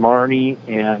and smarmy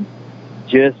and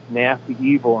just nasty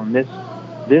evil. And this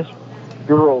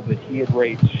girl that he had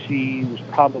raped, she was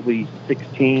probably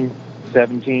 16,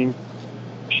 17.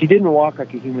 She didn't walk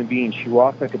like a human being. She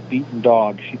walked like a beaten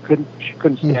dog. She couldn't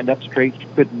stand up straight. She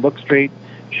couldn't look straight.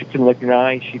 She couldn't look in an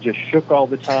eye. She just shook all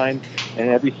the time, and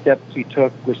every step she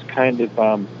took was kind of,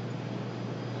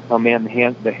 oh man,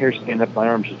 the hair standing up my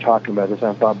arms just talking about this. I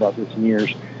haven't thought about this in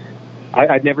years.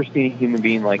 I've never seen a human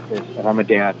being like this, and I'm a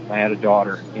dad. I had a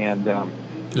daughter, and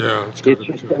it's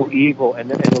just so evil.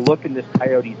 And the look in this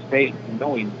coyote's face,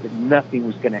 knowing that nothing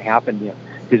was going to happen to him,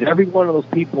 because every one of those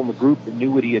people in the group that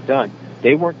knew what he had done,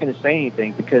 they weren't going to say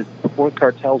anything, because before the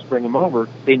cartels bring him over,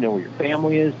 they know where your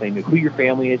family is, they know who your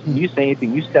family is, and you say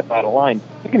anything, you step out of line,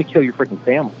 they're going to kill your freaking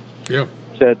family. Yeah.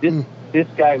 So this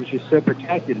guy was just so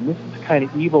protected, and this is the kind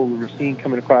of evil we were seeing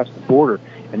coming across the border.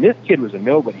 And this kid was a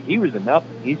nobody. He was a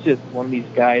nothing. He's just one of these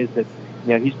guys that,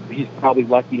 he's probably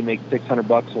lucky to make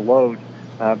 $600 a load,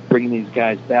 bringing these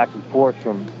guys back and forth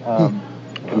from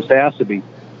Sassabee.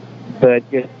 But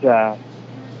the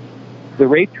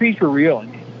rape trees were real.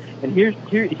 And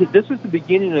this was the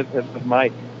beginning of my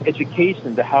education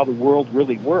into how the world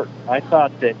really worked. I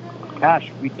thought that, gosh,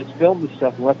 we just filmed this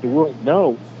stuff and let the world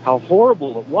know how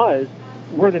horrible it was.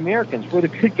 We're the Americans. We're the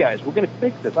good guys. We're going to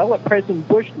fix this. I'll let President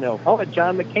Bush know. I'll let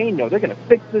John McCain know. They're going to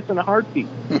fix this in a heartbeat.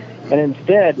 And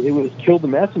instead, it was kill the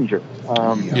messenger.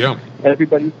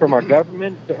 Everybody from our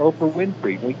government to Oprah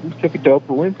Winfrey. We took it to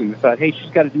Oprah Winfrey. We thought, hey, she's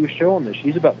got to do a show on this.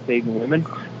 She's about saving women.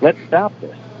 Let's stop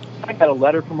this. I got a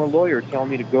letter from her lawyer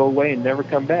telling me to go away and never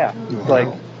come back. It's like,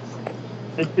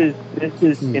 this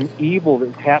is an evil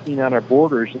that's happening on our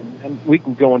borders, and we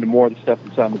can go into more of the stuff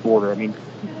that's on the border. I mean,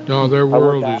 no, their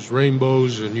world is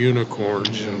rainbows and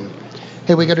unicorns.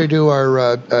 Hey, we got to do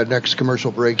our next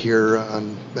commercial break here.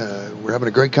 We're having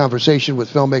a great conversation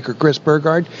with filmmaker Chris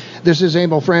Burgard. This is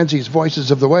Emil Franzi's Voices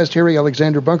of the West. Harry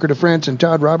Alexander Bunker de France and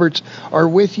Todd Roberts are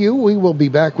with you. We will be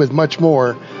back with much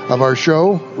more of our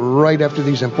show right after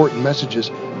these important messages.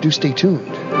 Do stay tuned.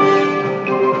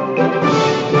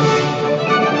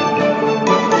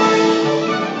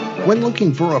 When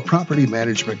looking for a property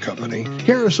management company,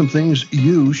 here are some things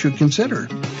you should consider.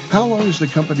 How long has the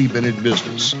company been in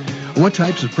business? What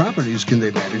types of properties can they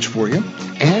manage for you?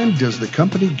 And does the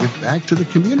company give back to the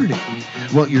community?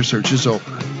 Well, your search is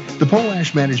over. The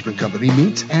Polash Management Company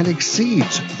meets and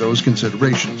exceeds those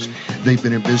considerations. They've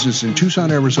been in business in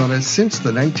Tucson, Arizona since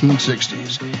the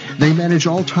 1960s. They manage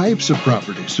all types of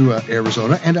properties throughout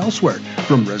Arizona and elsewhere,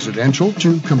 from residential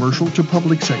to commercial to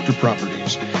public sector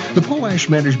properties. The Polash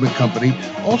Management Company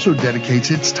also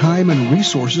dedicates its time and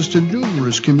resources to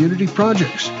numerous community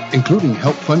projects, including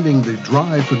help funding the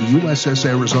drive for the USS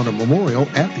Arizona Memorial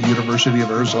at the University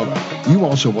of Arizona. You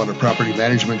also want a property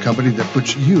management company that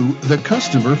puts you, the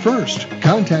customer, first.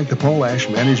 Contact the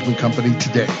Polash Management Company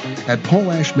today at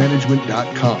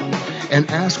polashmanagement.com and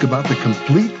ask about the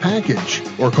complete package,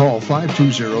 or call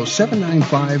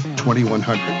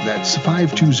 520-795-2100. That's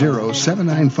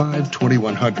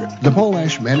 520-795-2100. The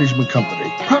Polash Management Company.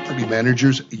 Property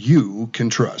managers you can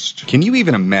trust. Can you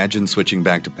even imagine switching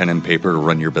back to pen and paper to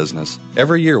run your business?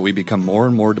 Every year we become more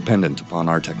and more dependent upon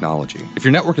our technology. If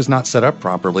your network is not set up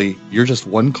properly, you're just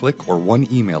one click or one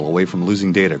email away from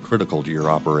losing data critical to your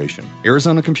operation. operation.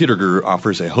 Arizona Computer Guru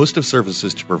offers a host of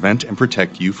services to prevent and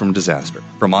protect you from disaster.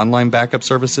 From online backup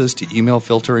services to email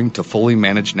filtering to fully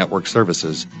managed network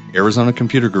services, Arizona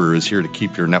Computer Guru is here to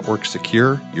keep your network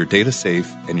secure, your data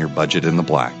safe, and your budget in the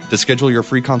black. To schedule your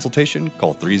free consultation,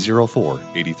 call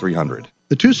 304-8300.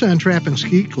 The Tucson Trap and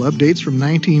Ski Club dates from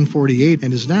 1948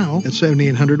 and is now at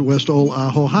 7800 West Old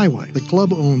Ajo Highway. The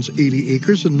club owns 80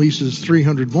 acres and leases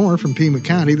 300 more from Pima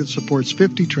County that supports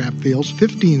 50 trap fields,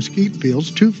 15 skeet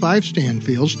fields, 2 5-stand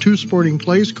fields, 2 sporting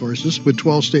plays courses with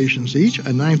 12 stations each,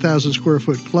 a 9,000 square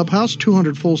foot clubhouse,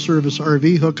 200 full-service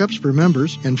RV hookups for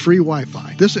members, and free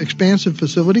Wi-Fi. This expansive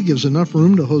facility gives enough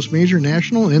room to host major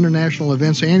national and international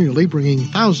events annually, bringing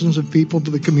thousands of people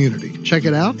to the community. Check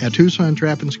it out at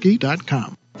TucsonTrapandSki.com.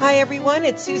 Hi everyone,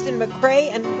 it's Susan McCrae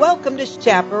and welcome to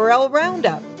Chaparral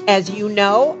Roundup. As you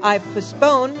know, I've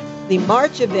postponed the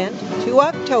March event to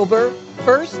October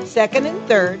 1st, 2nd, and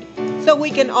 3rd so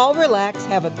we can all relax,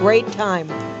 have a great time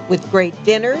with great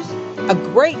dinners, a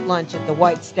great lunch at the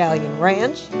White Stallion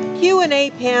Ranch, Q&A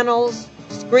panels,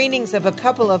 screenings of a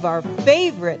couple of our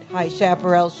favorite High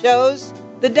Chaparral shows,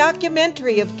 the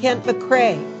documentary of Kent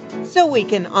McCrae, so we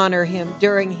can honor him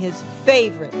during his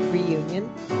favorite reunion.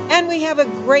 And we have a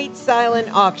great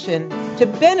silent auction to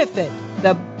benefit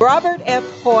the Robert F.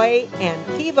 Hoy and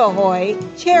Kiva Hoy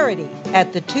charity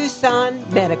at the Tucson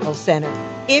Medical Center.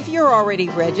 If you're already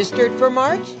registered for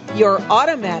March, you're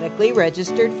automatically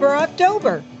registered for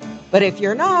October. But if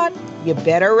you're not, you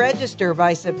better register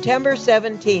by September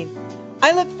 17th.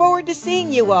 I look forward to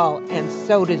seeing you all, and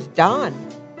so does Don,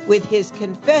 with his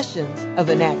Confessions of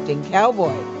an Acting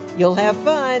Cowboy. You'll have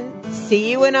fun.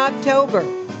 See you in October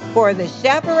for the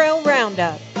Chaparral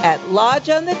Roundup at Lodge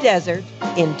on the Desert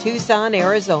in Tucson,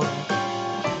 Arizona.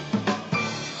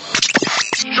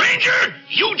 Stranger,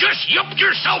 you just yupped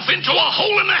yourself into a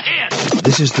hole in the head.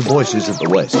 This is the Voices of the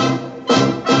West.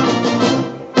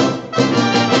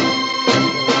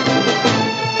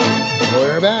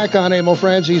 We're back on Amo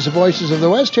Franzi's The Voices of the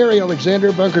West. Terry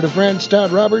Alexander, Bunker to Friends,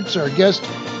 Todd Roberts. Our guest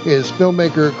is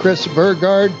filmmaker Chris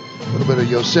Burgard. A little bit of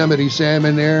Yosemite Sam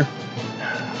in there.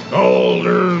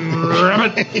 Golden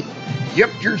rabbit.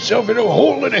 Yupped yourself in a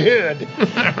hole in the head.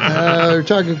 We're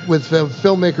talking with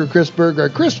filmmaker Chris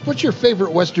Burgard. Chris, what's your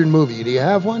favorite Western movie? Do you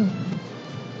have one?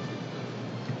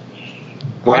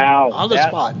 Wow. On the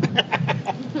spot.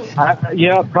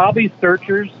 Probably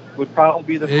Searchers would probably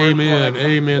be the first one.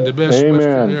 Amen. The best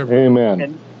Western ever.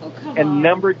 Amen. And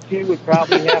number 2 would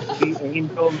probably have to be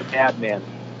Angel and the Madman.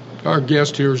 Our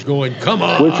guest here is going, come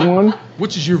on. Which one?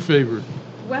 Which is your favorite?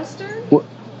 Western?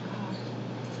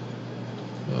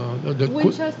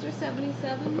 Winchester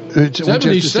 77?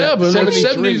 77?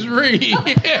 73.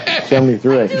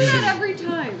 73. I do that every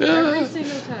time. Every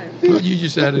single time. You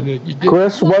just added it. You did.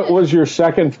 Chris, what was your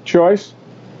second choice?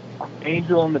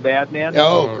 Angel and the Madman.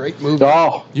 Oh, great movie.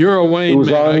 Oh, you're a Wayne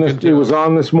man. It was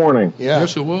on this morning. Yeah.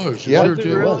 Yes, it was. Yeah. Sure did.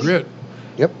 Really? Grit.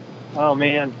 Yep. Oh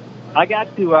man, I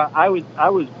got to. I was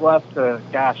blessed.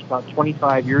 About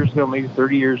 25 years ago, maybe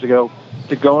 30 years ago,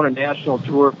 to go on a national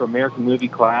tour for American Movie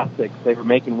Classics. They were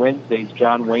making Wednesdays,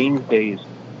 John Wayne's days.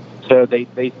 So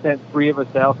they sent 3 of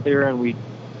us out there, and we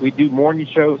do morning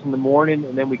shows in the morning,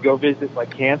 and then we go visit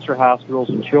like cancer hospitals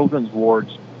and children's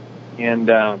wards, and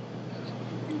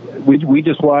we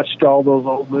just watched all those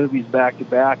old movies back to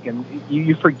back, and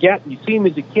you forget. You see them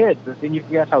as a kid, but then you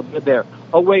forget how good they're.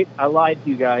 Oh wait, I lied to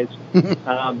you guys.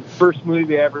 First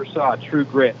movie I ever saw, True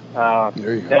Grit.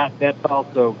 There you go. That's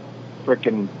also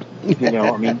freaking.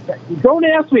 I mean, don't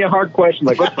ask me a hard question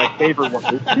like what's my favorite one.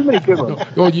 There's too many good ones.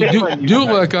 Well, you do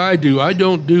like I do. I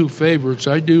don't do favorites.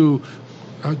 I do,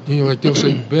 like they'll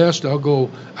say best, I'll go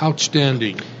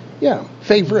outstanding. Yeah,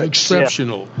 favorites.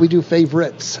 Exceptional. Yeah. We do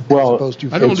favorites. Well, as opposed to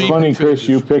it's funny, Chris,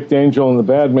 you picked Angel and the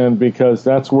Badman because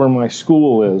that's where my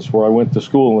school is, where I went to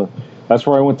school. That's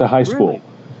where I went to high school, Really?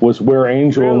 was where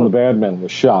Angel and the Badman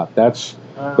was shot. That's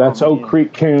Oak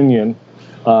Creek Canyon,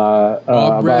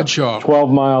 Bob Bradshaw. about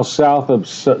 12 miles south of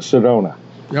Sedona.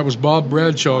 That was Bob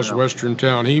Bradshaw's Western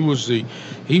town. He was the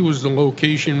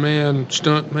location man,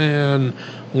 stunt man,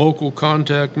 local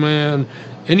contact man.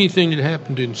 Anything that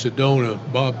happened in Sedona,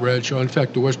 Bob Bradshaw. In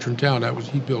fact, the Western town,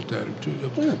 he built that too.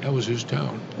 That was his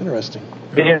town. Interesting.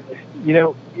 And,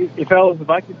 if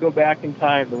I could go back in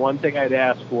time, the one thing I'd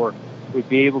ask for would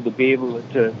be able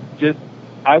to just.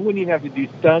 I wouldn't even have to do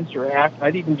stunts or act.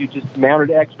 I'd even do just mounted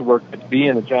extra work to be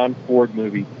in a John Ford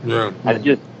movie. Yeah. I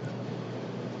just,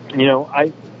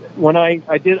 I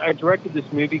directed this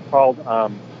movie called,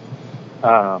 what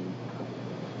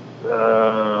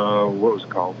was it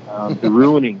called? The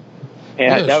Ruining.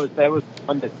 And yes. that was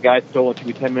one that the guy stole. It took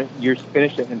me 10 years to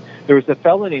finish it. And there was a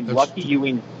fellow named Lucky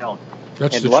Ewing Brown.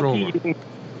 That's and the Lucky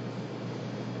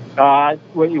Troma.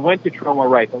 Well, he went to Troma,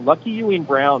 right? But Lucky Ewing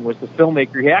Brown was the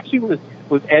filmmaker. He actually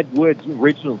was Ed Wood's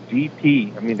original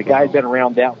DP. I mean, the guy's been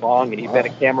around that long, and he's been a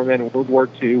cameraman in World War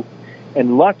II.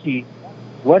 And Lucky,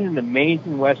 what an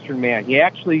amazing Western man! He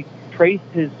actually traced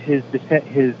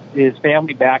his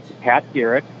family back to Pat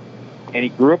Garrett, and he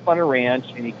grew up on a ranch,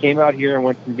 and he came out here and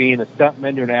went from being a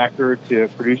stuntman to an actor to a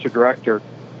producer director,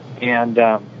 and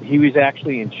he was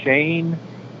actually in Shane,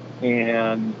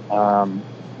 and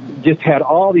just had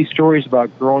all these stories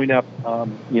about growing up,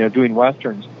 doing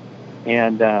westerns,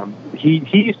 and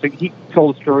he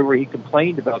told a story where he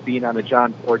complained about being on a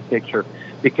John Ford picture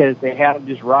because they had him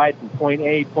just ride from point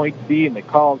A to point B, and they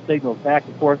called signals back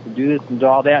and forth and do this and do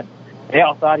all that. They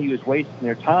all thought he was wasting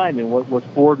their time, and what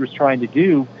Ford was trying to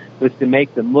do was to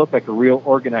make them look like a real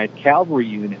organized cavalry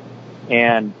unit.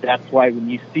 And that's why when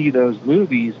you see those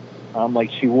movies,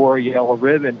 like She Wore a Yellow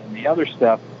Ribbon and the other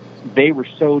stuff, they were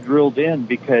so drilled in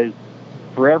because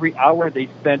for every hour they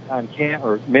spent on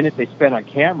or minute they spent on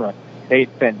camera, they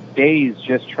spent days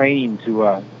just training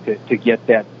to get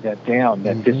that down,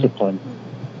 that discipline.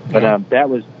 But that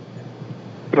was.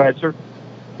 Go ahead, sir.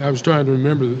 I was trying to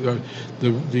remember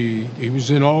he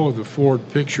was in all of the Ford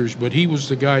pictures, but he was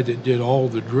the guy that did all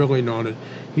the drilling on it.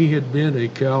 He had been a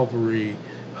cavalryman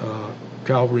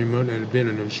and had been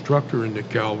an instructor in the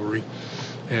cavalry,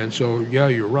 and so yeah,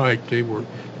 you're right. They were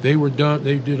done.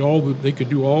 They did they could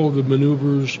do all of the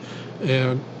maneuvers,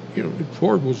 and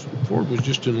Ford was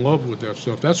just in love with that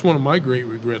stuff. That's one of my great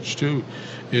regrets too,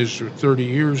 is for 30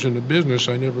 years in the business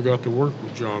I never got to work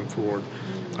with John Ford.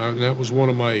 And that was one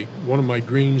of my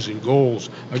dreams and goals.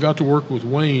 I got to work with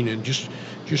Wayne, and just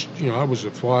I was a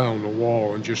fly on the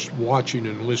wall and just watching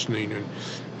and listening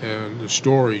and the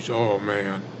stories. Oh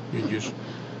man,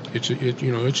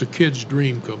 it's a kid's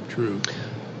dream come true.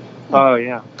 Oh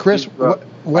yeah, Chris,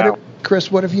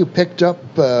 what have you picked up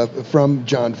from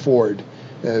John Ford?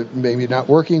 Maybe not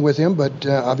working with him, but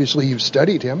obviously you've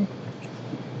studied him.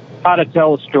 How to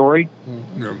tell a story.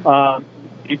 Yeah.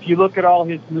 If you look at all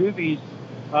his movies,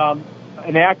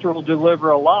 an actor will deliver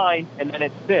a line and then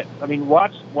it sits. I mean,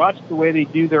 watch the way they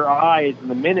do their eyes and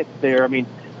the minutes there. I mean,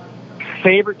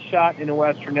 favorite shot in a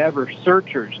Western ever,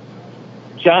 Searchers.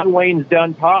 John Wayne's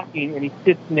done talking and he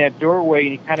sits in that doorway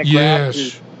and he kind of grabs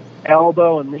his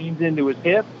elbow and leans into his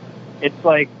hip. It's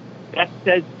like, that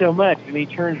says so much. And he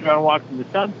turns around and walks in the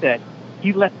sunset.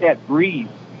 He let that breathe.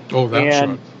 Oh, that's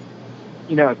and,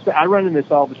 I run into this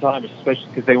all the time, especially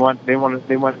because they want,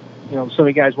 so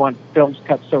many guys want films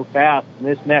cut so fast and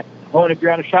this and that. Oh, and if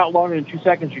you're on a shot longer than 2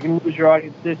 seconds, you can lose your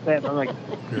audience, this, that. And I'm like,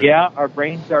 yeah, our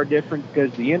brains are different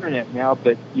because of the internet now,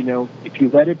 but, if you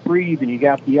let it breathe and you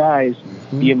got the eyes,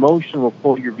 the emotion will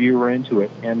pull your viewer into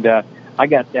it. And I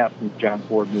got that from John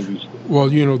Ford movies. Well,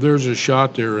 there's a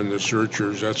shot there in The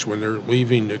Searchers. That's when they're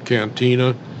leaving the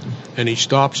cantina, and he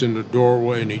stops in the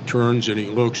doorway and he turns and he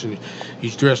looks, and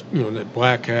he's dressed, in that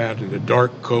black hat and the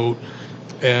dark coat,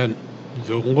 and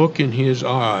the look in his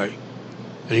eye,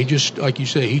 and he just, like you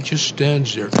say, he just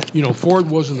stands there. Ford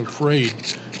wasn't afraid,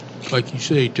 like you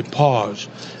say, to pause,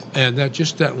 and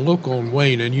that look on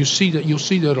Wayne, and you'll see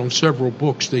that on several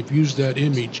books. They've used that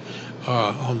image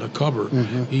on the cover.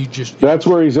 That's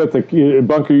where he's at the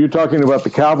bunker. You're talking about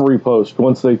the cavalry post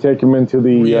once they take him into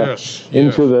the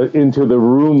into the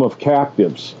room of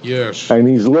captives. Yes. And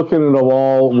he's looking at them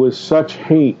all with such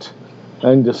hate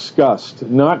and disgust,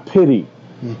 not pity,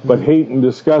 but hate and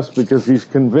disgust, because he's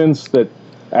convinced that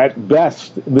at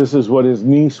best this is what his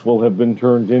niece will have been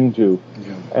turned into,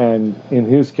 and in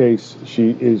his case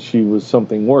she was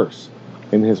something worse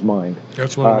in his mind.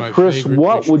 That's one of my Chris, favorite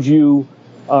what pictures. would you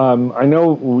I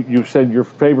know you said your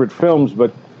favorite films,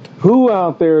 but who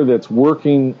out there that's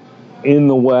working in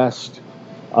the West,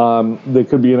 they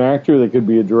could be an actor, they could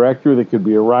be a director, they could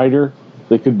be a writer,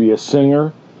 they could be a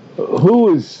singer,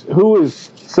 who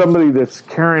is somebody that's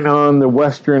carrying on the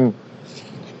Western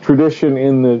tradition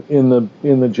in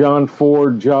the John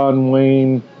Ford, John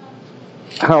Wayne,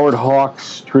 Howard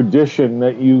Hawks tradition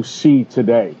that you see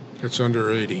today? It's under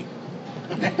 80.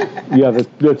 Yeah,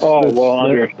 that's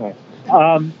understand.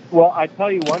 Well, I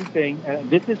tell you one thing.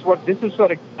 This is what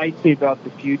excites me about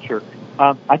the future.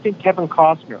 I think Kevin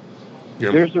Costner.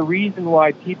 Yep. There's a reason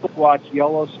why people watch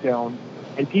Yellowstone,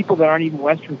 and people that aren't even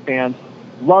Western fans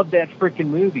love that freaking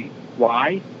movie.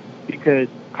 Why? Because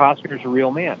Costner's a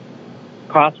real man.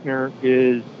 Costner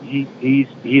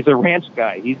he's a ranch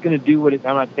guy. He's going to do what I'm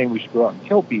not saying we should go out and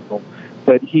kill people,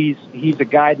 but he's a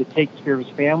guy that takes care of his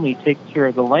family, takes care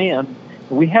of the land.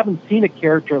 We haven't seen a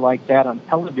character like that on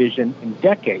television in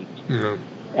decades. Yeah.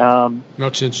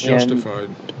 Not since Justified.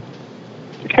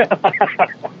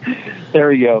 There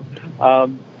we go.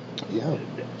 Yeah.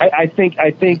 I think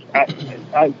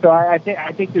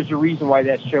there's a reason why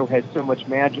that show has so much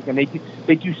magic, and they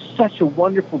do such a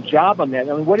wonderful job on that.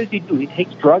 I mean, what does he do? He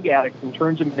takes drug addicts and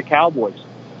turns them into cowboys.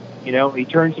 You know, he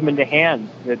turns them into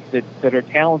hands that are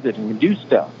talented and can do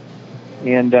stuff.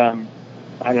 And I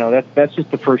don't know. That's just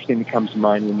the first thing that comes to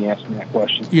mind when you ask me that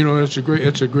question. You know, it's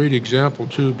a great example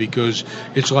too, because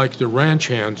it's like the ranch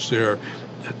hands there.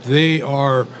 They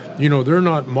are, you know, they're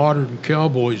not modern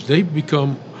cowboys. They've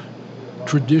become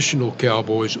traditional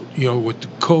cowboys, you know, with the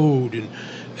code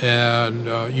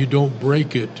and you don't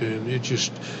break it, and it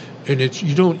just, and it's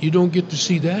you don't get to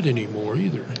see that anymore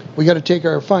either. We got to take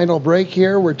our final break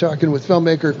here. We're talking with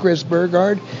filmmaker Chris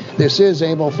Burgard. This is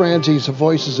Emil Franzi's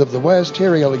Voices of the West,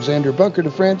 Harry Alexander, Bunker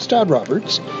de France, Todd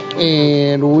Roberts,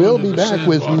 and we'll be back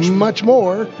with much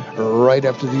more right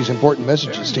after these important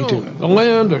messages. Stay tuned. The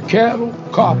land of cattle,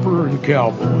 copper, and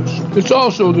cowboys. It's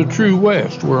also the true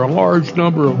West, where a large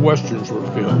number of Westerns were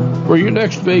filmed. For your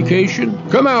next vacation,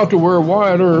 come out to where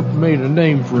Wyatt Earp made a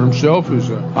name for himself as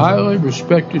a highly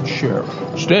respected sheriff.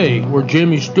 Stay where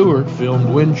Jimmy Stewart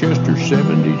filmed Winchester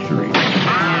 73.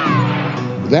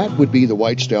 That would be the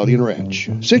White Stallion Ranch.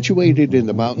 Situated in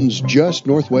the mountains just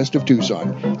northwest of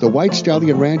Tucson, the White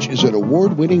Stallion Ranch is an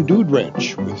award-winning dude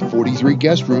ranch with 43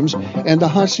 guest rooms and the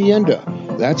Hacienda.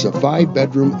 That's a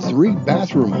 5-bedroom,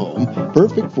 3-bathroom home,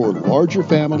 perfect for larger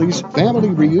families, family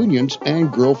reunions,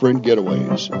 and girlfriend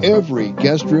getaways. Every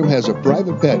guest room has a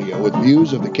private patio with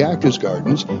views of the cactus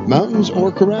gardens, mountains,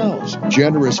 or corrals.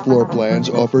 Generous floor plans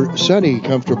offer sunny,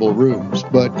 comfortable rooms,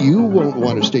 but you won't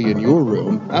want to stay in your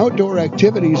room. Outdoor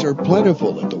activities are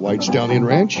plentiful at the White Stallion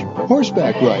Ranch.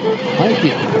 Horseback riding,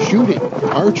 hiking, shooting,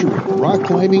 archery, rock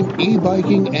climbing,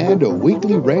 e-biking, and a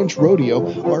weekly ranch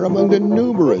rodeo are among the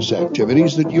numerous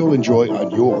activities that you'll enjoy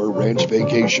on your ranch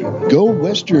vacation. Go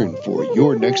Western for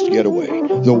your next getaway.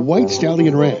 The White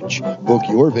Stallion Ranch. Book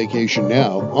your vacation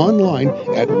now online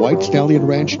at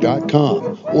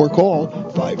whitestallionranch.com or call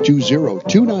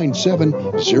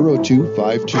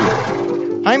 520-297-0252.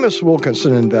 Imus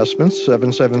Wilkinson Investments,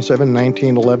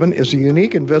 777-1911, is a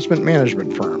unique investment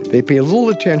management firm. They pay little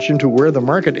attention to where the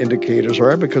market indicators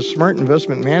are because smart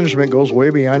investment management goes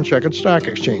way beyond checkered stock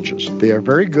exchanges. They are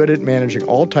very good at managing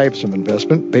all types of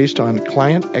investment based on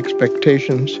client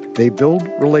expectations. They build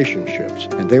relationships,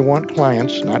 and they want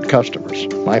clients, not customers.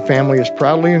 My family is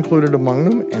proudly included among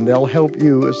them, and they'll help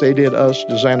you, as they did us,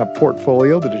 design a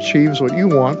portfolio that achieves what you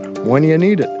want when you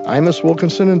need it. Imus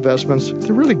Wilkinson Investments,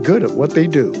 they're really good at what they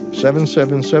do.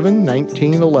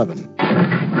 777-1911.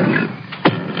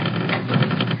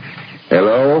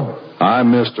 Hello,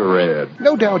 I'm Mr. Red.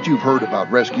 No doubt you've heard about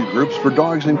rescue groups for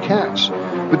dogs and cats.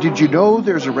 But did you know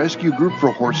there's a rescue group for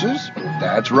horses?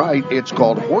 That's right, it's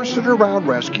called Horse It Around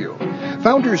Rescue.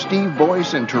 Founders Steve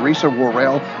Boyce and Teresa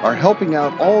Worrell are helping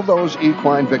out all those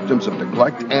equine victims of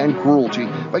neglect and cruelty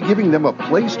by giving them a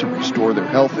place to restore their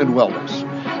health and wellness.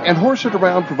 And Horse It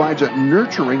Around provides a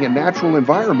nurturing and natural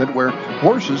environment where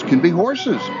horses can be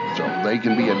horses, so they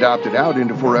can be adopted out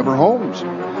into forever homes.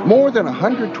 More than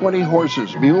 120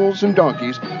 horses, mules, and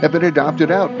donkeys have been adopted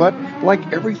out, but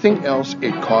like everything else,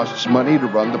 it costs money to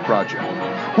run the project.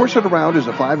 Horse It Around is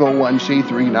a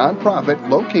 501c3 nonprofit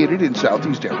located in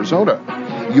southeast Arizona.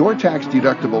 Your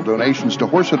tax-deductible donations to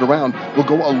Horse It Around will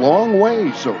go a long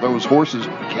way so those horses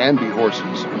can be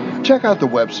horses. Check out the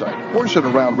website,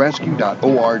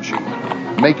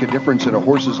 horseitaroundrescue.org. Make a difference in a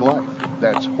horse's life.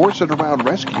 That's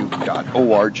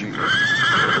horseitaroundrescue.org.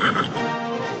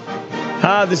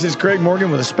 Hi, this is Craig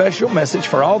Morgan with a special message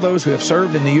for all those who have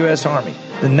served in the U.S. Army.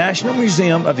 The National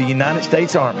Museum of the United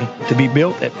States Army, to be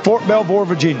built at Fort Belvoir,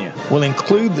 Virginia, will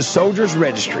include the Soldier's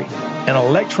Registry, an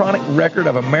electronic record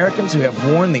of Americans who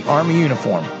have worn the Army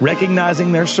uniform,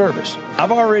 recognizing their service.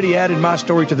 I've already added my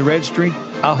story to the registry.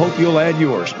 I hope you'll add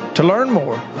yours. To learn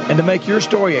more and to make your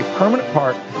story a permanent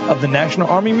part of the National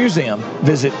Army Museum,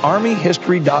 visit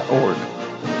armyhistory.org.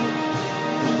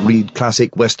 Read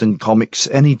classic Western comics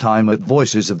anytime at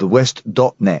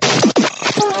voicesofthewest.net.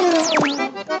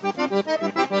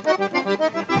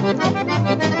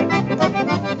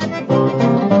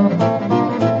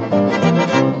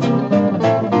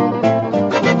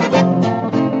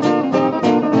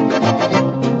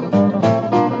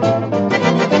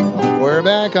 We're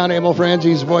back on Emil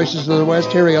Franzi's Voices of the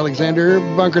West. Harry Alexander,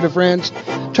 Bunker de France.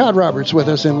 Todd Roberts with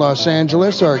us in Los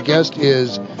Angeles. Our guest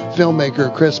is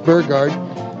filmmaker Chris Burgard.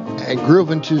 And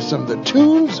grooving to some of the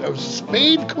tunes of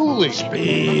Spade Cooley.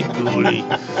 Spade Cooley.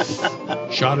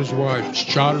 Shot his wife.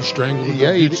 Shot her, strangled her.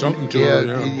 Yeah, he did something to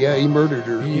her. Yeah, he murdered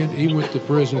her. He went to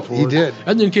prison for it. He did.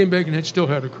 And then came back and still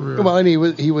had a career. Well, and he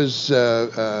was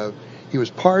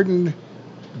pardoned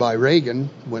by Reagan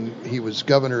when he was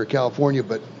governor of California,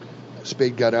 but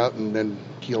Spade got out and then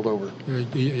keeled over.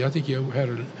 I think he had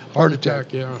a heart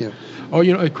attack. Yeah.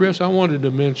 Oh, Chris, I wanted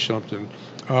to mention something.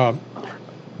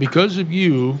 Because of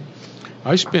you,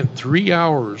 I spent 3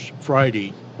 hours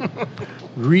Friday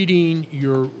reading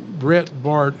your Brett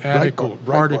Bart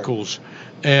articles,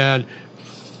 and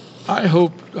I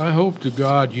hope to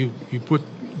God you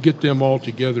get them all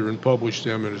together and publish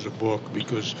them as a book,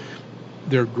 because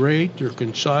they're great, they're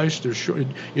concise, they're short.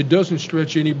 It doesn't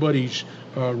stretch anybody's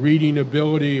reading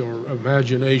ability or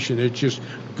imagination. It's just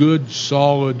good,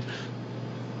 solid,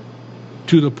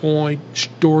 to the point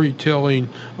storytelling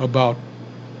about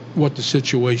what the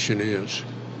situation is.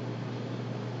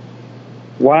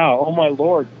 Wow! Oh my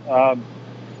Lord!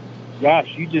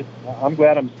 Gosh, I'm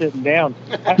glad I'm sitting down.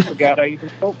 I forgot I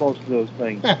even wrote most of those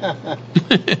things.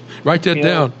 Write that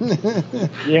down.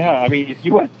 Yeah, I mean, if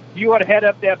you want to head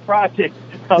up that project,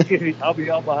 I'll be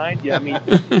all behind you. I mean,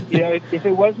 if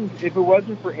it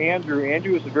wasn't for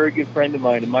Andrew was a very good friend of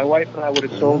mine, and my wife and I would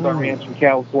have sold our ranch in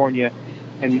California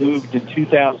and moved in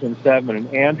 2007.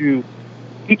 And Andrew,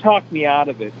 he talked me out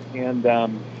of it, and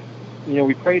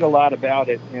we prayed a lot about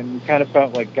it, and we kind of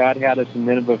felt like God had us in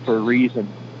Nineveh for a reason.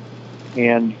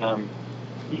 And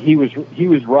he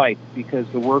was right, because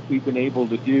the work we've been able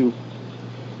to do,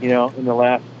 in the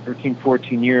last 13,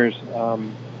 14 years,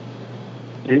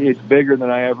 it's bigger than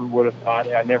I ever would have thought.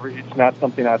 It's not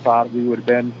something I thought we would have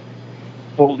been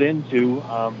pulled into,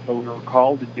 but we were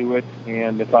called to do it.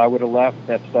 And if I would have left,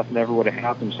 that stuff never would have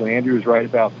happened. So Andrew was right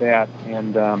about that.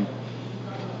 And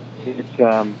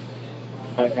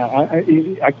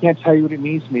I can't tell you what it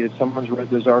means to me that someone's read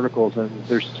those articles and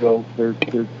they're still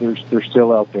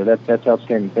out there. That's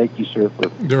outstanding. Thank you, sir, for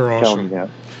telling me that.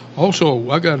 Also,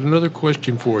 I got another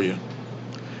question for you.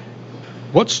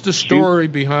 What's the story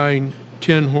behind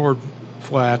Tin Horn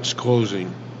Flats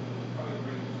closing?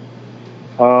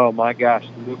 Oh my gosh,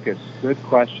 Lucas, good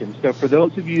question. So for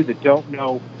those of you that don't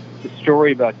know the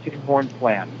story about Tin Horn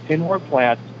Flats,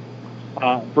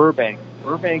 Burbank.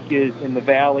 Burbank is in the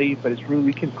valley, but it's really,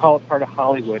 we can call it part of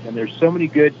Hollywood. And there's so many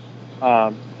good,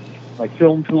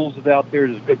 film tools out there.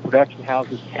 There's good production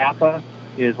houses. Kappa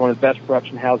is one of the best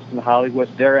production houses in Hollywood.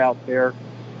 They're out there.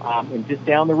 And just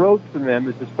down the road from them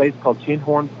is this place called Tin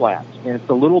Horn Flats. And it's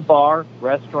a little bar,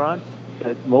 restaurant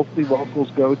that mostly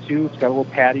locals go to. It's got a little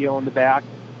patio in the back.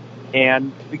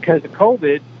 And because of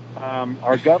COVID,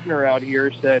 our governor out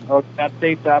here said, it's not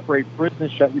safe to operate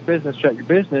business, shut your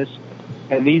business.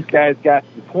 And these guys got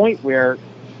to the point where,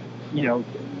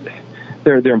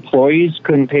 their employees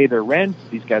couldn't pay their rent.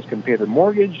 These guys couldn't pay their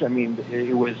mortgage. I mean,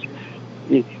 they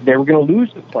were going to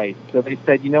lose the place. So they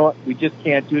said, you know what, we just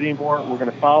can't do it anymore. We're going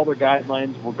to follow their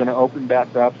guidelines. We're going to open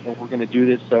back up, and we're going to do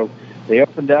this. So they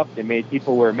opened up. They made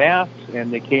people wear masks,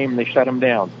 and they came and they shut them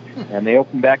down. And they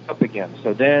opened back up again.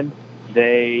 So then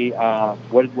they,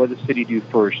 what did the city do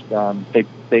first?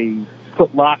 They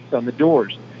put locks on the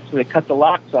doors. So they cut the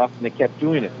locks off, and they kept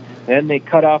doing it. Then they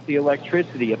cut off the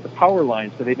electricity at the power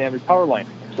line, so they didn't have a power line.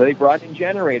 So they brought in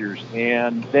generators,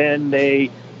 and then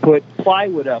they put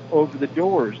plywood up over the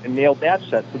doors and nailed that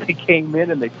shut. So they came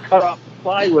in and they cut off the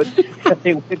plywood, and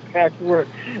they went back to work.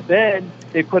 Then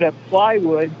they put up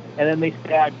plywood, and then they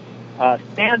stacked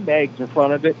sandbags in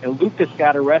front of it, and Lucas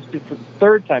got arrested for the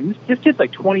third time. This kid's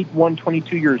like 21,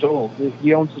 22 years old.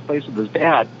 He owns this place with his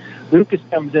dad. Lucas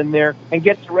comes in there and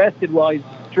gets arrested while he's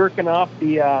jerking off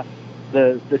the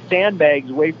sandbags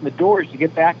away from the doors to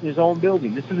get back in his own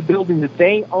building. This is a building that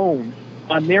they own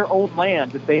on their own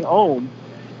land that they own.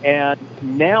 And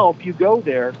now if you go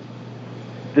there,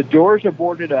 the doors are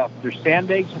boarded up. There's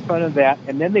sandbags in front of that.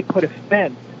 And then they put a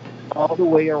fence all the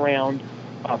way around,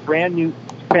 a brand new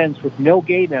fence with no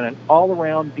gate in it, all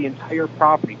around the entire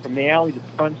property, from the alley to the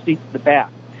front seat to the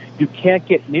back. You can't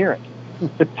get near it.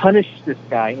 To punish this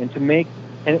guy and to make,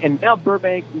 and now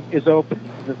Burbank is open.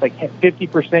 It's like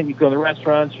 50%. You go to the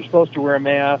restaurants, you're supposed to wear a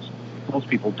mask. Most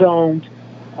people don't.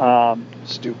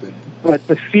 Stupid. But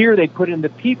the fear they put into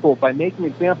people by making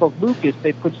an example of Lucas,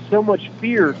 they put so much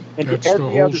fear into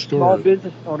every other small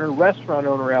business owner, restaurant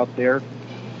owner out there.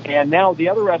 And now the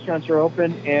other restaurants are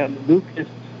open, and Lucas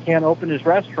can't open his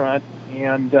restaurant.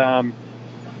 And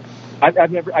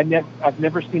I've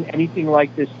never seen anything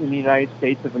like this in the United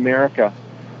States of America.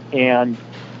 And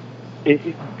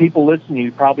people listening,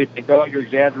 you probably think, "Oh, you're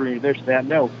exaggerating this, that."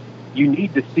 No, you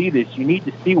need to see this. You need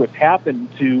to see what's happened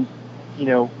to,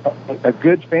 a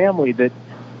good family that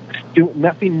do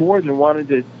nothing more than wanted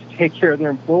to take care of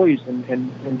their employees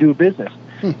and do a business.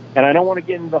 And I don't want to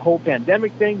get into the whole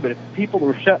pandemic thing, but if people who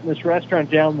were shutting this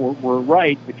restaurant down were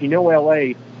right, if you know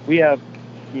L.A., we have,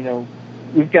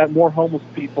 we've got more homeless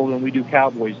people than we do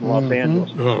cowboys in Los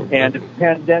Angeles. Oh, and if the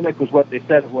pandemic was what they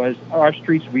said it was, our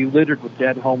streets will be littered with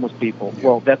dead homeless people.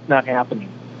 Well, that's not happening.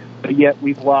 But yet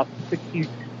we've lost 60,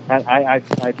 I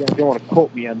don't want to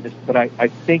quote me on this, but I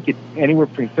think it's anywhere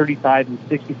between 35 and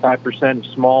 65% of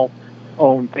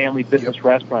small-owned family business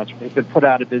restaurants. They've been put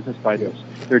out of business by this.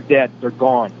 They're dead. They're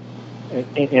gone.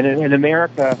 And in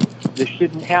America, this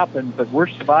shouldn't happen, but we're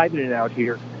surviving it out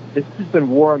here. This has been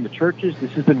war on the churches.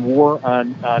 This has been war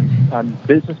on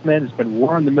businessmen. It's been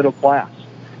war on the middle class.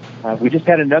 We just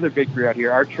had another victory out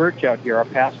here. Our church out here, our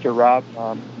pastor Rob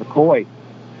McCoy,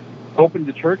 opened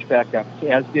the church back up,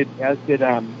 as did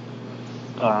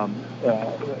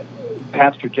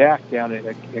Pastor Jack down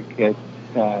at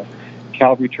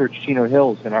Calvary Church Chino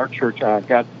Hills, and our church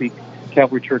Godspeak,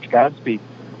 Calvary Church Godspeak.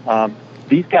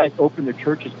 These guys opened their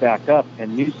churches back up,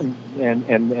 and Newsom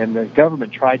and the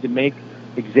government tried to make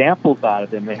examples out of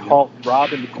them. They hauled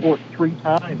Rob into court 3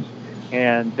 times,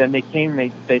 and then they came.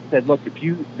 They said, "Look,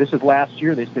 this is last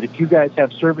year. They said if you guys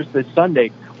have service this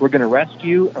Sunday, we're going to arrest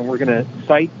you, and we're going to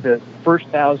cite the first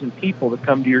 1,000 people that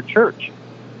come to your church."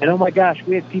 And oh my gosh,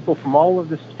 we had people from all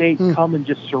over the state come and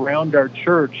just surround our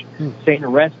church, saying,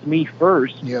 "Arrest me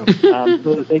first," so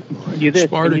that they can do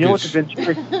this. And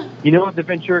you know what the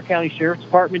Ventura County Sheriff's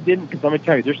Department did? Because let me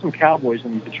tell you, there's some cowboys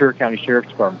in the Ventura County Sheriff's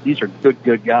Department. These are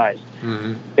good guys.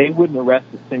 Mm-hmm. They wouldn't arrest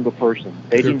a single person.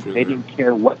 They didn't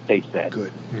care what they said.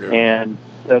 Good. Yeah. And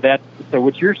so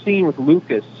what you're seeing with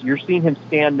Lucas, you're seeing him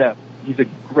stand up. He's a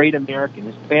great American.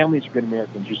 His family's good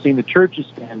Americans. You're seeing the churches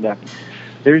stand up.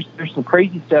 There's some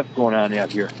crazy stuff going on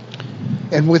out here.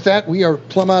 And with that, we are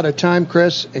plumb out of time,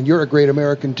 Chris, and you're a great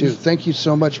American, too. Thank you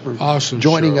so much for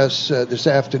joining us this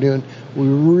afternoon. We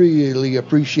really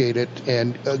appreciate it,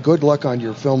 and good luck on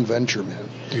your film venture, man.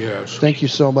 Yes. Thank you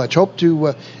so much. Hope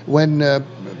to, when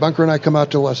Bunker and I come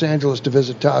out to Los Angeles to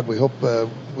visit Todd, we hope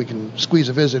we can squeeze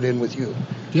a visit in with you.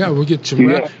 Yeah, we'll get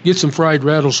some fried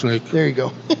rattlesnake. There you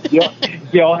go.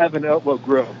 Yeah, I'll have an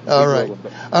grill. All right.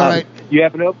 All right. You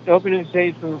have an open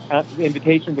invitation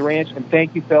to the ranch, and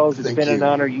thank you, fellas. It's been an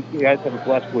honor. You guys have a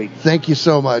blessed week. Thank you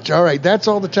so much. All right, that's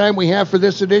all the time we have for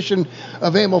this edition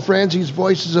of Emil Franzi's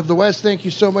Voices of the West. Thank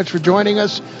you so much for joining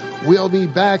us. We'll be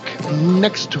back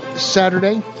next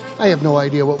Saturday. I have no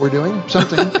idea what we're doing.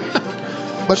 Something.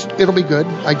 But it'll be good,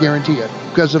 I guarantee it,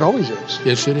 because it always is.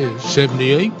 Yes, it is.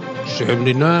 78,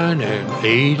 79, and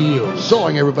 80. So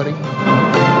long, everybody.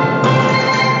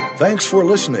 Thanks for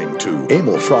listening to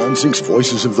Emil Franzi's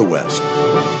Voices of the West.